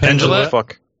 Penn Jillette?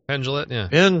 Fuck. Penn Jillette, yeah.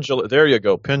 Penn Jillette. There you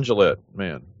go. Penn Jillette.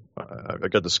 Man, I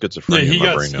got the schizophrenia Yeah, he in my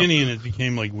got brain skinny and it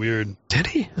became like weird. Did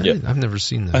he? Yeah. I've never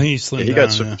seen that. I think he slimmed now. He down.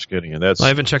 got super skinny, and that's. I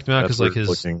haven't checked him out that's because like weird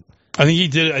his looking. I think he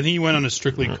did. I think he went on a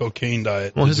strictly cocaine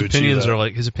diet. well, his to achieve opinions that. are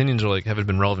like haven't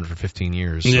been relevant for 15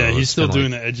 years. So Yeah, he's it's still kinda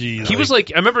doing like, the edgy. He was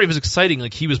like, I remember he was exciting.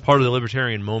 Like he was part of the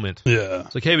libertarian moment. Yeah.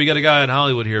 It's like, hey, we got a guy in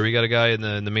Hollywood here. We got a guy in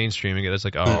the mainstream. It's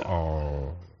like,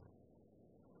 oh.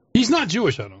 He's not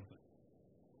Jewish, I don't think.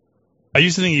 I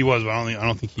used to think he was, but I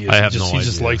don't think he is. I have he no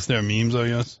just idea. likes their memes, I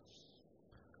guess.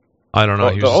 I don't know.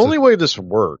 Well, the only way this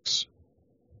works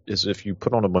is if you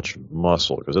put on a bunch of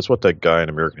muscle, because that's what that guy in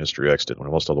American History X did when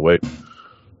he lost all the weight. He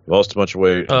lost a bunch of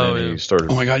weight, and then he started.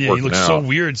 Oh my god, yeah, he working looks out. so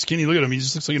weird, skinny. Look at him. He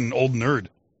just looks like an old nerd.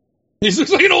 He just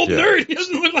looks like an old nerd. He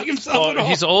doesn't look like himself at all.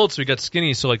 He's old, so he got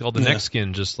skinny. So like all the neck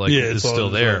skin just like is it's all still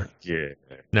there. Yeah.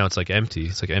 Now it's like empty.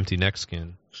 It's like empty neck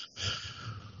skin.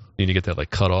 You need to get that like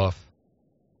cut off.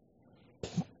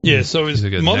 Yeah, so his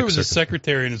He's like a mother neck was a circus.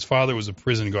 secretary and his father was a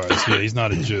prison guard. So yeah, he's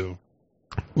not a Jew.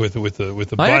 With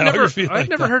the I had biography.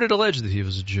 never heard it alleged that he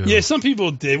was a Jew. Yeah, some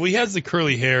people did. Well, he has the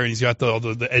curly hair and he's got all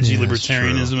the edgy Yeah, that's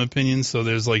libertarianism opinions. So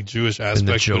there's like Jewish And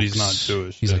the aspects, but he's not jokes.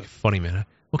 Jewish. He's yeah. like funny man.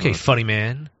 Okay, funny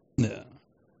man. Yeah.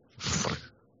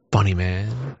 Funny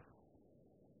man.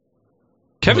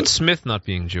 Kevin Smith not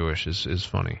being Jewish is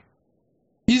funny.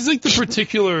 He's like the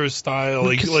particular style,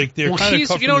 like they're kind of he's,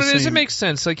 cut you know from what the it is? same- It makes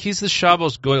sense. Like he's the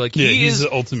Shabbos goy. Like Yeah, he he's is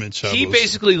the ultimate Shabbos. He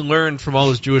basically learned from all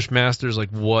his Jewish masters like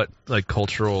what like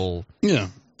cultural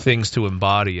things to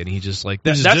embody, and he just like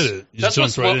that, He just that's did it. He that's just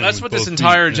what's jumped right in that's with what this both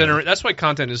entire feet, yeah. generation. That's why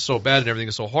content is so bad and everything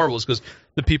is so horrible. Is because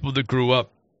the people that grew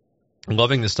up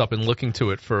loving this stuff and looking to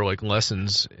it for like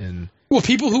lessons and Well,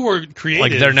 people who were creative,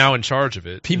 like they're now in charge of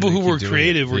it. people and who they were keep doing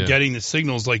creative it. were Yeah. getting the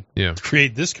signals like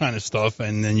create this kind of stuff,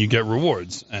 and then you get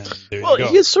rewards. And there Well, you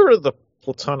go. he's sort of the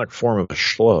platonic form of a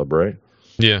schlub, right?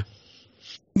 Yeah.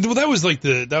 Well, that was like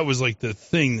the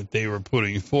thing that they were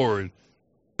putting forward.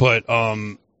 But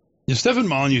Stefan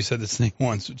Molyneux said this thing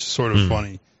once, which is sort of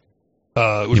funny,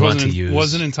 which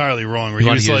wasn't entirely wrong. Where he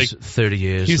was like 30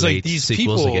 years. he was like late these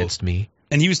sequels people against me.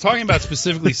 and he was talking about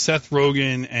specifically Seth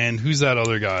Rogen and who's that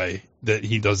other guy that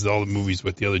he does all the movies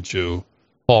with, the other Jew,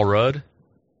 Paul Rudd,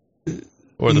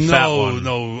 or the fat one.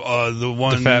 the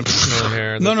one, the fat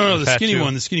hair. no, the fat skinny Jew.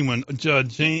 one,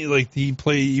 Jane, like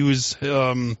he was.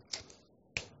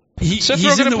 Seth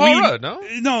he's Rogen in and the Paul weed, Rudd,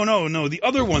 no? No. The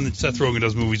other one that Seth Rogen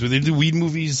does movies with. They do weed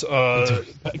movies.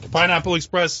 Pineapple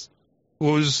Express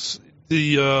was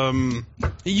the.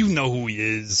 You know who he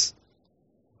is.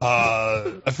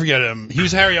 I forget him. He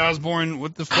was Harry Osborn.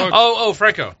 What the fuck? Oh,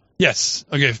 Franco. Yes.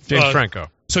 Okay. James Franco.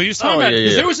 So he was talking about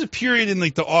yeah. there was a period in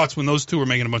like the aughts when those two were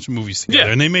making a bunch of movies together,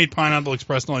 Yeah. and they made Pineapple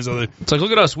Express and all these other. It's like,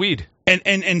 look at us, weed.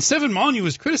 And Stefan Molyneux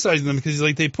was criticizing them because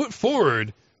like they put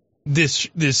forward this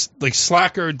like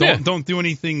slacker, don't do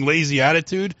anything, lazy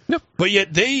attitude. Yep. But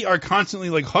yet they are constantly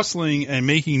like hustling and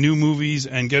making new movies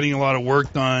and getting a lot of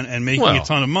work done and making a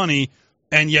ton of money.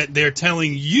 And yet they're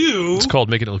telling you It's called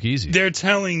making it look easy. they're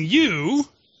telling you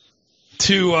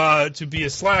to be a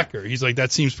slacker. He's like,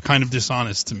 that seems kind of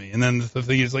dishonest to me. And then the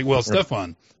thing is like, well,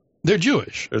 Stefan, they're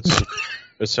Jewish.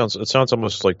 It sounds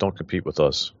almost like don't compete with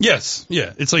us. Yes,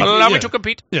 yeah. It's like Allow me to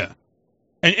compete. Yeah.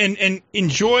 And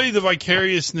enjoy the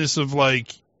vicariousness of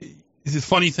like the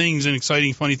funny things and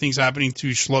exciting funny things happening to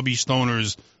schlubby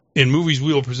stoners in movies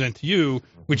we will present to you,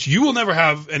 which you will never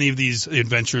have any of these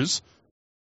adventures.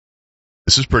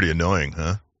 This is pretty annoying,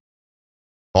 huh?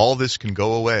 All this can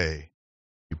go away.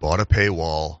 You bought a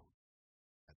paywall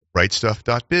at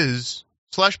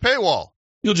brightstuff.biz/paywall.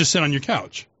 You'll just sit on your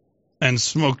couch and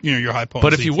smoke, your high potency.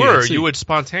 But if you were, THC. you would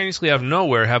spontaneously out of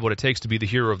nowhere have what it takes to be the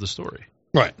hero of the story.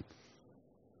 Right.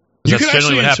 That's could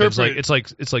generally what actually happens. Like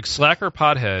interpret- it's like slacker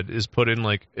pothead is put in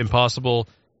like impossible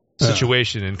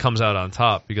situation and comes out on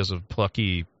top because of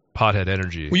plucky pothead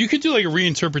energy. Well, you could do like a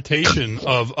reinterpretation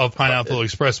of Pineapple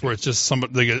Express where it's just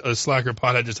somebody, like a slacker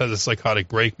pothead just has a psychotic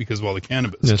break because of all the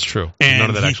cannabis. That's true. And None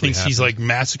of that he actually thinks happens. he's like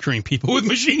massacring people with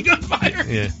machine gun fire.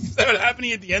 Yeah. Is that what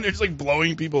happening at the end? They're just like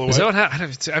blowing people away. Is that what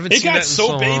happened? I haven't It seen got that in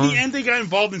so bad. In long. the end, they got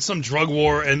involved in some drug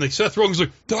war, and like Seth Rogen's like,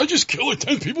 "Did I just kill like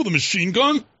 10 people with a machine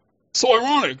gun? So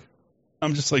ironic."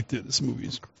 I'm just like, dude, this movie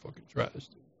is fucking trash. Dude.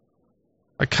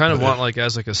 I kind of want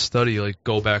as a study,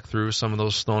 go back through some of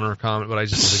those stoner comments, but I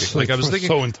just I was thinking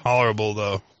so intolerable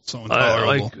though, so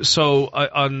intolerable.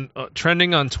 On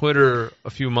trending on Twitter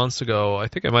a few months ago, I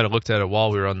think I might have looked at it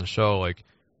while we were on the show.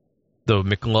 The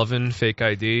McLovin fake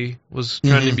ID was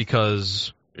trending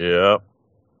because yeah.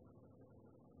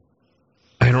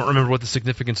 I don't remember what the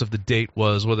significance of the date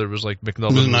was, whether it was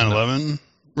McLovin. Was it 9/11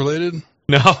 related?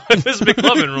 No, it was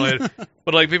McLovin related.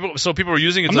 But people were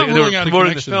using it. They were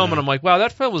promoting the film, and I'm like, wow,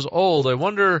 that film was old. I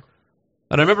wonder.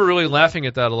 And I remember really laughing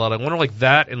at that a lot. I wonder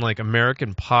that and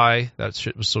American Pie. That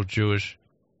shit was so Jewish.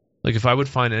 If I would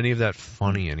find any of that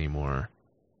funny anymore.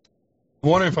 I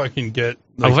wonder if I can get.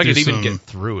 If I could even get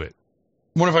through it.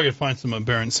 I wonder if I could find some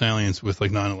aberrant salience with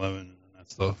 9/11 and that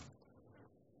stuff.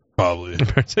 Probably.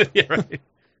 Yeah, right.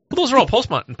 Well, those are all post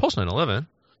 9/11,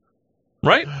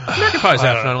 right? American Pie's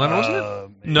after 9/11, wasn't it?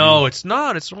 Maybe. No, it's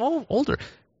not. It's all older.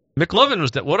 McLovin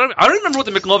was that. I don't remember what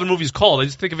the McLovin movie's called. I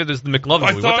just think of it as the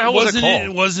McLovin movie. What the hell was it called?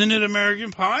 Wasn't it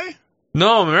American Pie?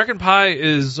 No, American Pie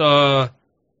is that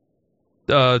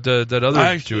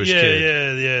other Jewish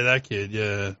kid. Yeah, that kid.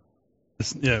 Yeah.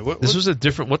 This was a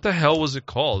different. What the hell was it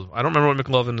called? I don't remember what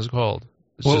McLovin is called.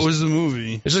 What was the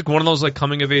movie? It's one of those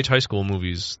coming of age high school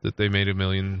movies that they made a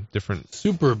million different.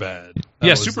 Super bad.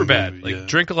 Yeah, super bad.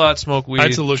 Drink a lot, smoke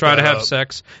weed, try to have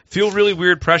sex, feel really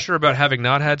weird pressure about having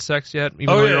not had sex yet, even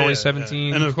though you're only 17.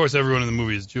 Yeah. And of course, everyone in the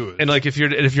movie is Jewish. And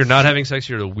if you're not having sex,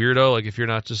 you're the weirdo. If you're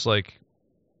not just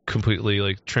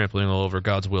completely trampling all over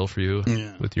God's will for you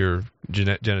with your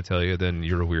genitalia, then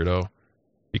you're a weirdo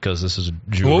because this is a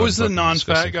Jew. What was the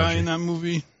non-fat guy in that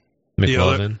movie?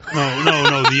 McLovin.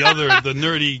 No, the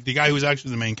nerdy, the guy who was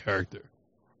actually the main character.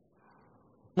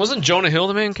 Wasn't Jonah Hill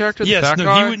the main character? He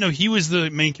was the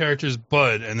main character's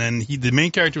bud, and then the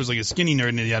main character was a skinny nerd,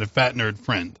 and he had a fat nerd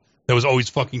friend that was always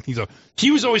fucking things up.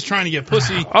 He was always trying to get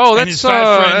pussy. Oh, that's the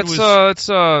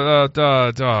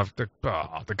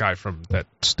guy from that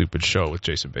stupid show with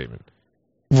Jason Bateman.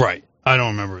 Right. I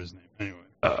don't remember his name anyway.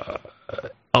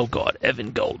 Oh God,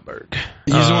 Evan Goldberg.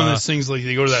 He's the one that sings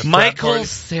they go to that Michael frat party.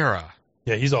 Cera.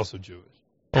 Yeah, he's also Jewish.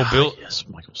 Oh, Bill. Yes,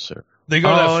 Michael Cera. They go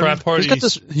to that frat party.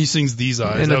 He sings These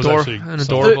Eyes. An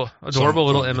adorable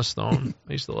little Emma Stone.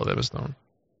 I used to love Emma Stone.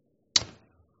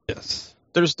 Yes.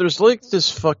 There's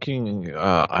this fucking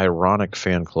ironic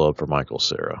fan club for Michael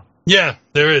Cera. Yeah,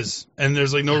 there is, and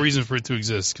there's no reason for it to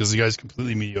exist because the guy's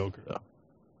completely mediocre.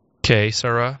 Okay,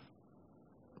 Sarah.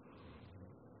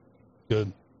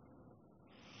 Good.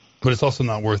 But it's also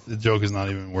not worth it. The joke is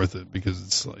not even worth it because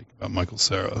it's about Michael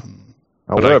Cera.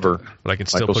 However, but I can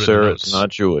still Michael put it Cera in notes. is not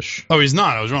Jewish. Oh, he's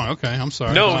not. I was wrong. Okay, I'm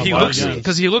sorry. No, he looks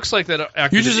because he looks like that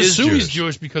actor. You just assume Jewish. he's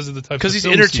Jewish because of the type. Because he's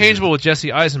interchangeable with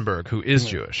Jesse Eisenberg, who is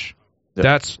Jewish. Yeah.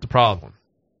 That's the problem.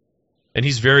 And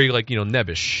he's very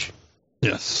nebbish.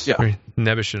 Yes. Yeah. Very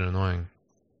nebbish and annoying.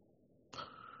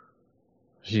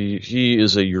 He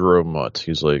is a Euro mutt.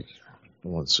 He's let's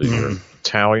see here,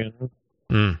 Italian.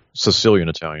 Sicilian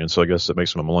Italian, so I guess that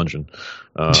makes him a Melungeon.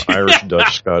 Irish,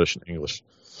 Dutch, Scottish, and English.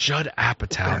 Judd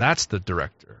Apatow, that's the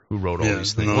director who wrote all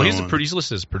these things. Well, he's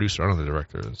listed as producer. I don't know who the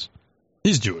director is.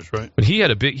 He's Jewish, right? But he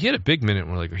had a big minute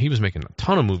where he was making a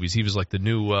ton of movies. He was the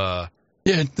new. Yeah,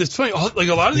 it's funny. A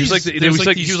lot of these. He was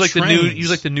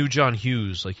like the new John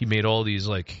Hughes. He made all these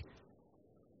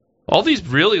all these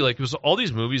really it was all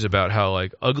these movies about how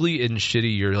ugly and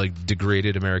shitty your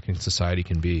degraded American society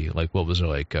can be. What was it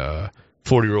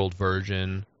 40-Year-Old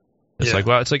Virgin. It's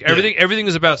everything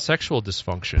is about sexual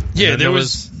dysfunction. Yeah, there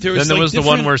was the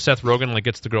one where Seth Rogen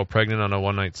gets the girl pregnant on a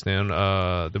one-night stand.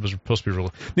 That was supposed to be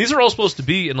real. These are all supposed to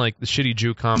be in the shitty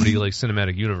Jew comedy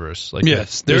cinematic universe.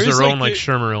 Yes, there's their own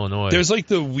Shermer, Illinois. There's their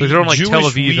own Jewish Tel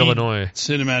Aviv, Illinois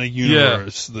cinematic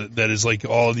universe that is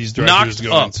all these directors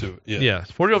go into. Yeah,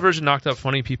 40-Year-Old Virgin knocked up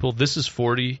funny people. This is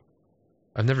 40.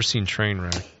 I've never seen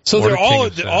Trainwreck. So they're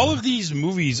all of these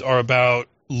movies are about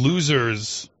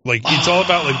losers. It's all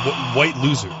about white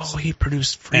losers. Oh, he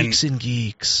produced Freaks and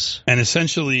Geeks, and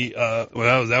essentially, that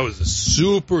was a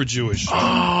super Jewish show.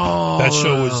 Oh, that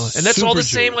show was, and that's all the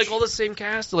same, Jewish. All the same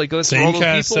cast, same all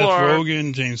cast. Seth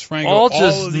Rogen, James Franco, all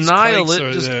just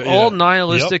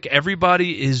nihilistic. Yep.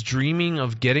 Everybody is dreaming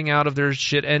of getting out of their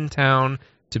shit end town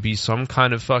to be some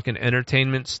kind of fucking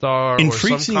entertainment star in or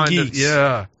Freaks some and kind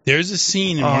Geeks. There's a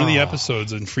scene in one of the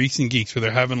episodes in Freaks and Geeks where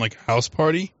they're having a house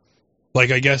party.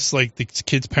 I guess the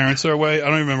kids' parents are away. I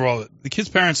don't remember all of it. The kids'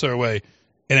 parents are away,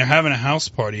 and they're having a house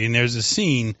party. And there's a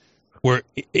scene where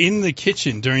in the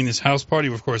kitchen during this house party,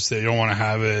 of course, they don't want to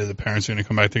have it. The parents are going to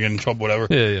come back. They're getting in trouble, whatever.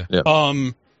 Yeah.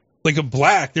 like a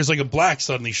black. There's like a black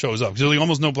suddenly shows up because there's like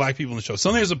almost no black people in the show.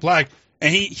 Suddenly there's a black,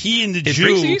 and he and the In Jew.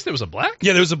 Freaks East, there was a black?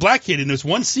 Yeah, there was a black kid, and there's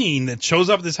one scene that shows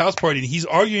up at this house party, and he's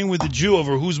arguing with the Jew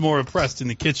over who's more oppressed in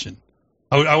the kitchen.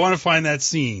 I want to find that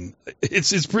scene.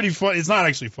 It's pretty funny. It's not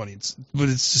actually funny, but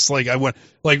it's just like I want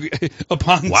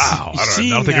upon Wow, I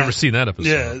don't think I've ever seen that episode.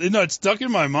 Yeah, no, it's stuck in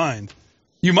my mind.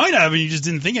 You might have, and you just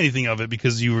didn't think anything of it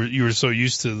because you were so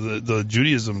used to the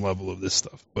Judaism level of this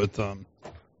stuff. But wow,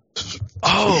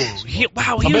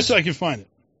 I bet you I can find it.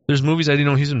 There's movies I didn't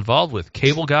know he's involved with: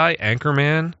 Cable Guy,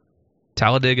 Anchorman,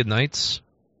 Talladega Nights.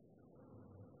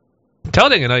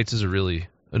 Talladega Nights is a really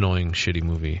annoying, shitty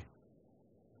movie.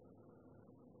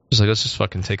 Just like, let's just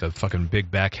fucking take a fucking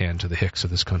big backhand to the hicks of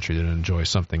this country that enjoy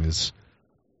something as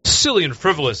silly and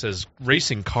frivolous as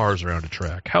racing cars around a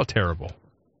track. How terrible.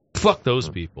 Fuck those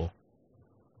people.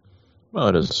 Well,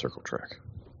 it is a circle track.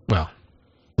 Well,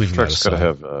 leaving that Track's got to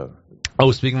aside.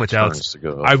 have Speaking of which, Alex, turns to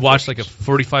go. I watched like a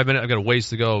 45-minute. I got a ways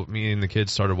to go. Me and the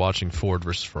kids started watching Ford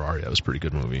versus Ferrari. That was a pretty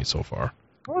good movie so far.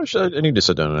 I need to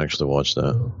sit down and actually watch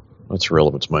that. That's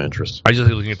relevant to my interest. I just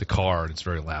like looking at the car and it's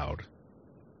very loud.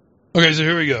 Okay, so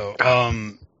here we go.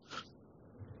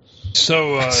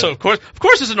 So of course,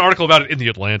 there's an article about it in the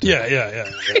Atlantic.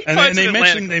 Yeah. And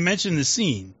they mentioned the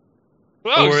scene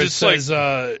where it says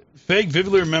fake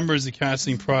Vivler members of the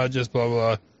casting project,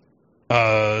 blah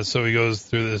blah. So he goes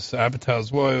through this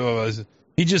Apatow's boy.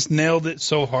 He just nailed it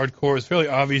so hardcore. It's fairly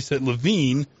obvious that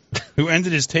Levine, who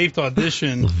ended his taped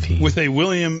audition with a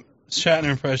William Shatner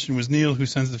impression, was Neil,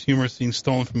 whose sense of humor seems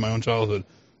stolen from my own childhood.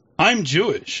 I'm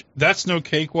Jewish. That's no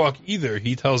cakewalk either,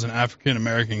 he tells an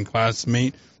African-American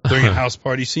classmate during a house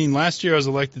party scene. Last year I was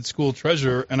elected school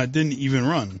treasurer, and I didn't even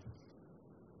run.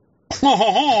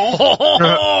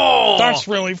 That's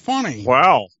really funny.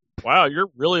 Wow, you're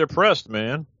really oppressed,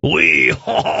 man.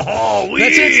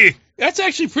 That's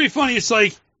actually pretty funny. It's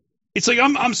like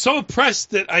I'm so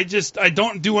oppressed that I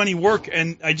don't do any work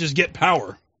and I just get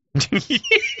power.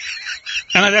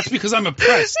 And that's because I'm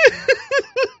oppressed.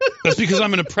 That's because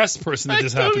I'm an oppressed person that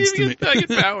this happens to me. I get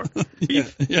power. Yeah.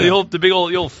 The big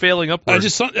old failing upward.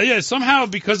 Somehow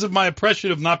because of my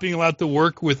oppression of not being allowed to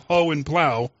work with hoe and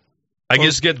plow, I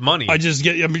just get money. I'm just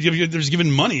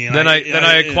given money. And then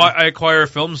I acquire a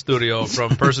film studio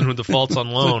from a person who defaults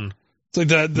on loan. It's like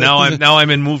that. Now I'm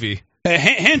in movie. Hey,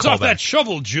 hands off that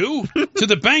shovel, Jew! To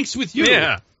the banks with you.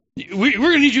 Yeah. We're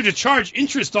gonna need you to charge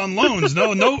interest on loans.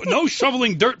 No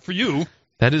shoveling dirt for you.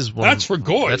 That's for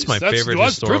goys. That's my favorite.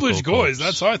 That's privileged quotes. goys.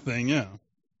 That's our thing. Yeah.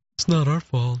 It's not our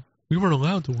fault. We weren't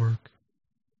allowed to work.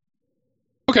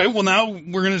 Okay. Well, now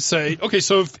we're gonna say, okay.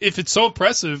 So if it's so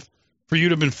oppressive for you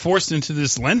to have been forced into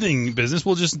this lending business,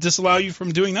 we'll just disallow you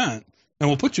from doing that, and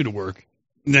we'll put you to work.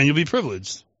 And then you'll be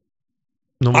privileged.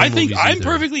 I think I'm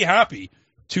perfectly happy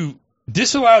to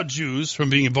disallow Jews from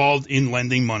being involved in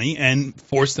lending money and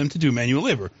force them to do manual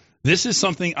labor. This is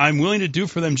something I'm willing to do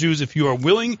for them Jews. If you are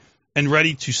willing and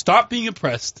ready to stop being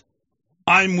oppressed,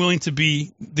 I'm willing to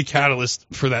be the catalyst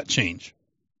for that change.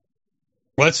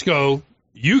 Let's go.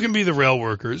 You can be the rail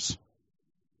workers,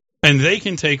 and they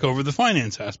can take over the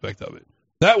finance aspect of it.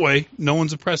 That way, no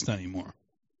one's oppressed anymore.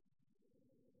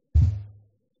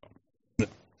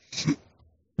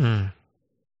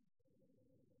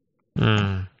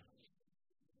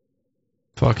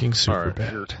 Fucking super right,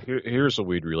 bad. Here's a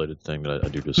weed-related thing that I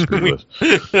do disagree with.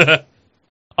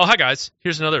 Oh, hi, guys.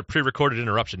 Here's another pre-recorded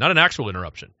interruption. Not an actual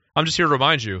interruption. I'm just here to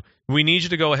remind you, we need you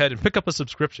to go ahead and pick up a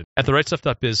subscription at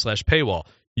therightstuff.biz/paywall.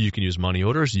 You can use money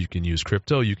orders, you can use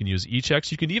crypto, you can use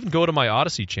e-checks, you can even go to my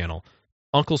Odyssey channel,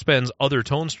 Uncle Spen's other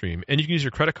tone stream, and you can use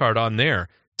your credit card on there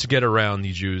to get around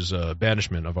the Jews'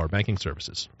 banishment of our banking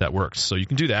services. That works. So you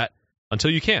can do that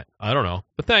until you can't. I don't know.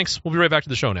 But thanks. We'll be right back to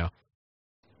the show now.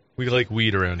 We like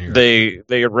weed around here.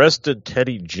 They arrested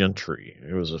Teddy Gentry,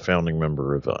 who was a founding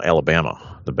member of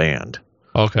Alabama, the band.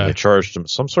 Okay. They charged him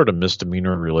some sort of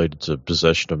misdemeanor related to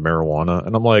possession of marijuana,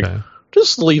 and I'm like,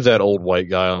 just leave that old white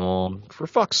guy alone, for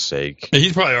fuck's sake.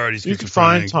 He's probably already. You can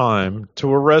find time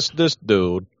to arrest this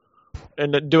dude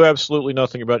and do absolutely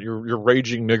nothing about your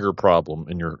raging nigger problem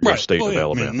in your state of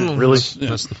Alabama. Man, really?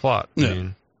 That's the plot. Yeah. I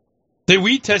mean, they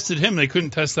weed tested him. They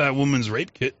couldn't test that woman's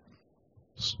rape kit.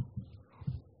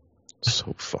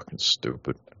 So fucking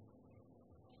stupid.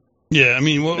 Yeah, I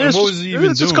mean, what was he even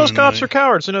doing? It's because cops are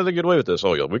cowards. They know they get away with this.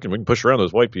 Oh, yeah, we can push around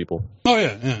those white people. Oh,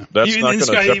 yeah. That's not going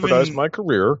to jeopardize my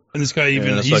career. And this guy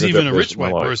he's even a rich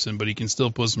white person, but he can still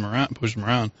push him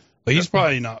around. But he's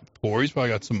probably not poor. He's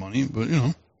probably got some money, but,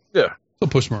 yeah, he'll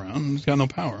push him around. He's got no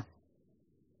power.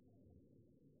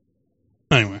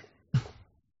 Anyway.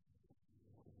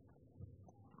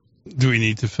 Do we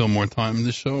need to fill more time in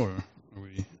this show, or are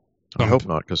we... I hope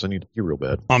not, because I need to pee real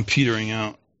bad. I'm petering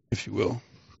out, if you will.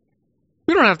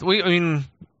 We don't have to.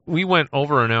 We went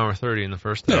over an hour 30 in the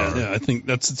first hour. Yeah. I think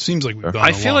it seems like we've done.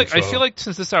 I feel like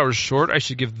since this hour is short, I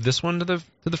should give this one to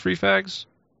the free fags.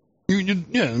 I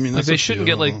mean, like they shouldn't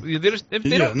get like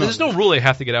there's no rule they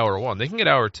have to get hour 1. They can get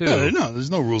hour 2. No, there's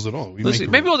no rules at all.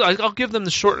 Maybe I'll give them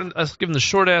the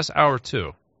short ass hour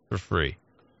 2 for free.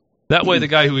 That way, the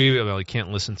guy who he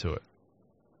can't listen to it.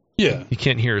 Yeah, he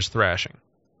can't hear his thrashing.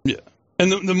 Yeah,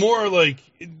 and the more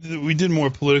we did more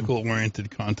political oriented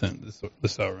content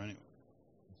this hour anyway.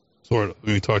 Sort of.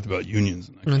 We talked about unions.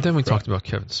 And then we talked about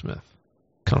Kevin Smith.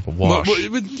 Kind of a wash.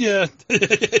 But yeah.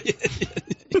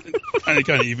 Kind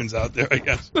of evens out there, I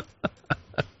guess.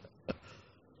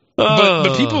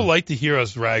 But people like to hear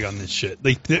us rag on this shit.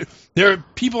 There are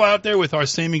people out there with our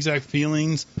same exact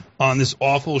feelings on this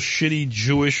awful, shitty,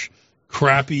 Jewish,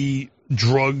 crappy,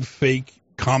 drug, fake,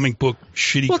 comic book,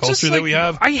 shitty culture that we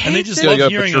have. I hate and they just love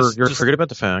hearing us. You're forgetting about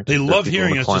the fact they love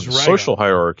hearing us just rag the social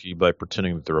hierarchy by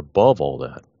pretending that they're above all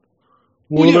that.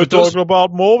 What are they talking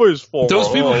about movies for? Those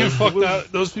people can fuck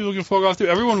that. Those people can fuck off too.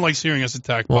 Everyone likes hearing us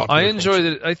attack. Well, I enjoy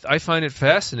that. I find it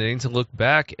fascinating to look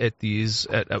back at these.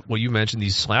 At what you mentioned,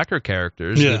 these slacker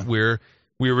characters. Yeah. That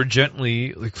we were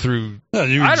gently through. No,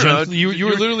 you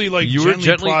were literally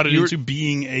gently plotted into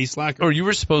being a slacker. Or you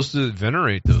were supposed to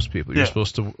venerate those people. You're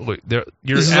supposed to. This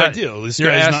is ideal. This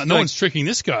guy is not. No one's tricking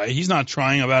this guy. He's not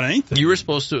trying about anything. You were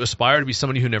supposed to aspire to be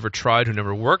somebody who never tried, who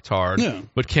never worked hard,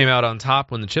 but came out on top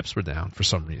when the chips were down for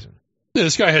some reason. Yeah,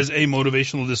 this guy has a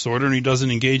motivational disorder, and he doesn't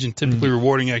engage in typically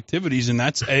rewarding activities, and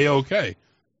that's a-okay.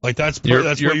 That's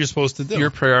what you're supposed to do.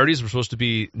 Your priorities were supposed to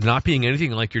be not being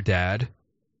anything like your dad,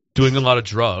 doing a lot of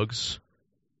drugs,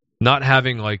 not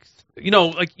having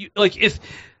if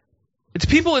it's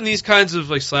people in these kinds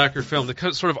of slacker film,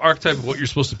 the sort of archetype of what you're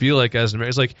supposed to be like as an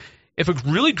American is if a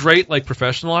really great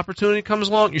professional opportunity comes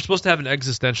along, you're supposed to have an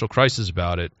existential crisis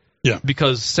about it. Yeah.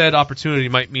 Because said opportunity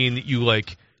might mean that you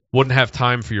wouldn't have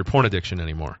time for your porn addiction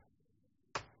anymore.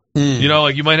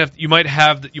 You might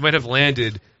have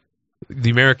landed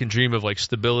the American dream of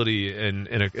stability in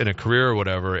a career or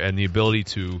whatever, and the ability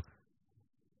to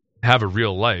have a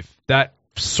real life. That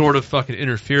sort of fucking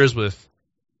interferes with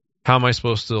how am I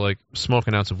supposed to smoke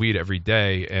an ounce of weed every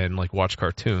day and watch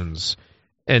cartoons.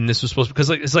 And this was supposed to,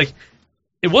 because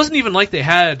it wasn't even like they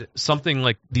had something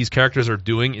like these characters are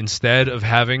doing instead of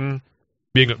having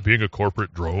being a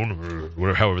corporate drone, or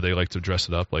whatever, however they like to dress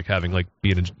it up, having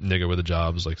being a nigga with a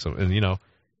job is and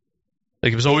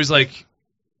it was always the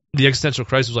existential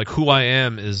crisis was who I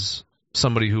am is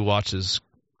somebody who watches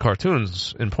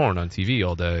cartoons and porn on TV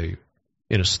all day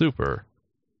in a stupor,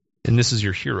 and this is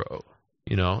your hero.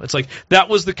 It's that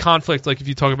was the conflict. If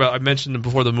you talk about, I mentioned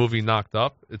before the movie Knocked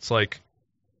Up, it's you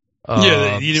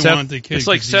didn't want the kid.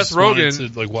 It's Seth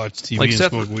Rogen to watch TV and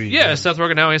smoke weed. Yeah, Seth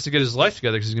Rogen now has to get his life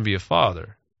together because he's going to be a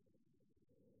father.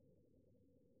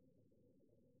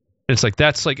 And it's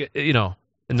that's and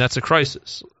that's a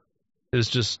crisis. It's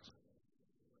just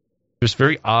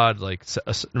very odd, a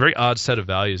very odd set of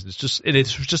values. It's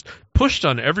just pushed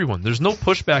on everyone. There's no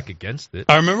pushback against it.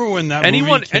 I remember when that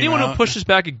anyone out, who pushes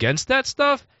back against that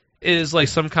stuff is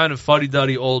some kind of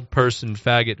fuddy-duddy old person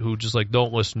faggot who just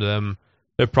don't listen to them.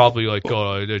 They're probably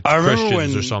they're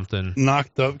Christians or something.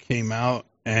 Knocked Up came out,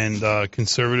 and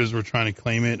conservatives were trying to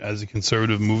claim it as a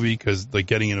conservative movie because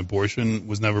getting an abortion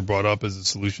was never brought up as a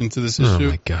solution to this issue. Oh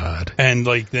my god! And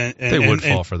they would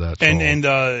fall for that. Then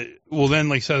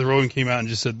Seth Rogen came out and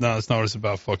just said, "No, that's not what it's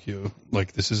about. Fuck you.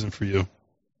 This isn't for you."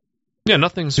 Yeah,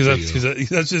 nothing's for you. Because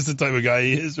that's just the type of guy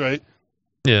he is, right?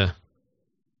 Yeah.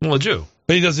 Well, a Jew.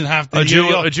 But he doesn't have to. A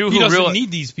Jew he doesn't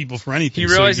need these people for anything. He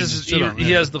realizes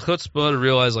he has the chutzpah to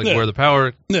realize where the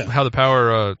power, how the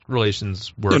power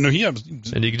relations work. Yeah, no,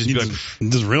 and he can just he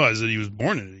doesn't realize that he was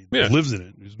born in it. He lives in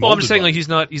it. Well, I'm just saying he's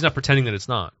not pretending that it's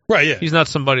not. Right. Yeah. He's not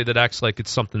somebody that acts like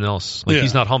it's something else.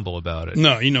 He's not humble about it.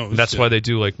 No, he knows. And that's why they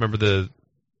do remember the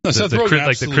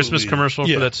Christmas commercial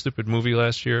for that stupid movie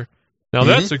last year. Now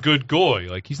that's a good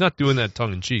goy. He's not doing that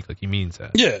tongue in cheek. He means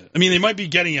that. Yeah, I mean they might be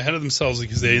getting ahead of themselves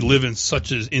because they live in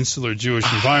such an insular Jewish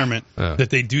environment that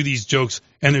they do these jokes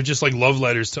and they're just love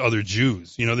letters to other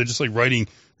Jews. They're just writing.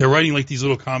 They're writing these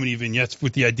little comedy vignettes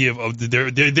with the idea of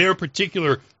their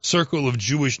particular circle of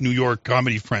Jewish New York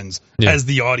comedy friends as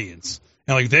the audience,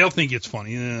 and they'll think it's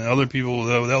funny, and other people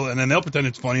they'll pretend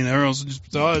it's funny, and everyone else will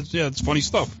just it's funny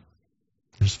stuff.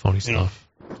 It's funny stuff.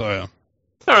 So yeah.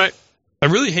 All right. I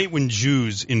really hate when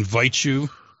Jews invite you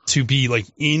to be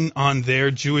in on their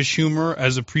Jewish humor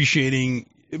as appreciating,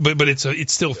 but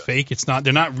it's still fake. It's not.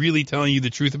 They're not really telling you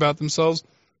the truth about themselves.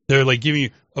 They're giving you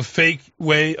a fake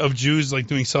way of Jews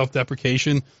doing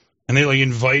self-deprecation. and they like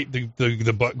invite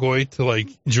the butt goy to like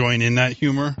join in that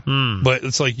humor. But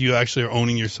it's like you actually are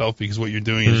owning yourself, because what you're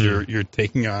doing is you're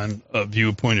taking on a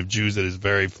viewpoint of Jews that is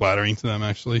very flattering to them.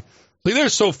 Actually, like they're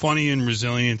so funny and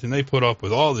resilient, and they put up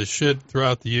with all this shit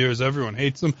throughout the years. Everyone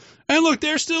hates them, and look,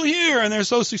 they're still here, and they're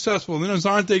so successful. And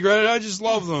aren't they great? I just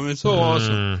love them. It's so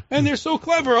awesome, and they're so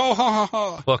clever. Oh, ha ha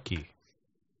ha! Plucky.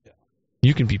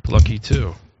 You can be plucky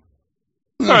too.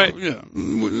 No, all right, yeah,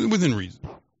 within reason.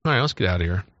 All right, let's get out of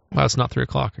here. Wow, it's not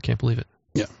 3:00. I can't believe it.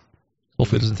 Yeah.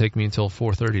 Hopefully it doesn't take me until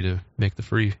 4:30 to make the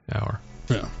free hour.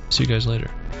 Yeah. See you guys later.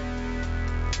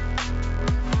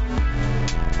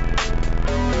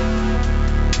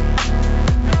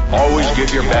 Always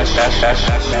give your best.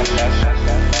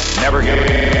 Never get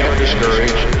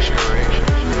discouraged.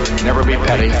 Never be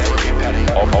petty.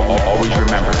 Always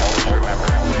remember,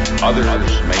 others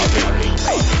may hate you.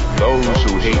 Those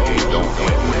who hate you don't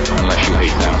hate you unless you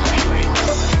hate them.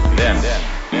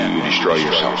 Then you destroy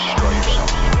yourself.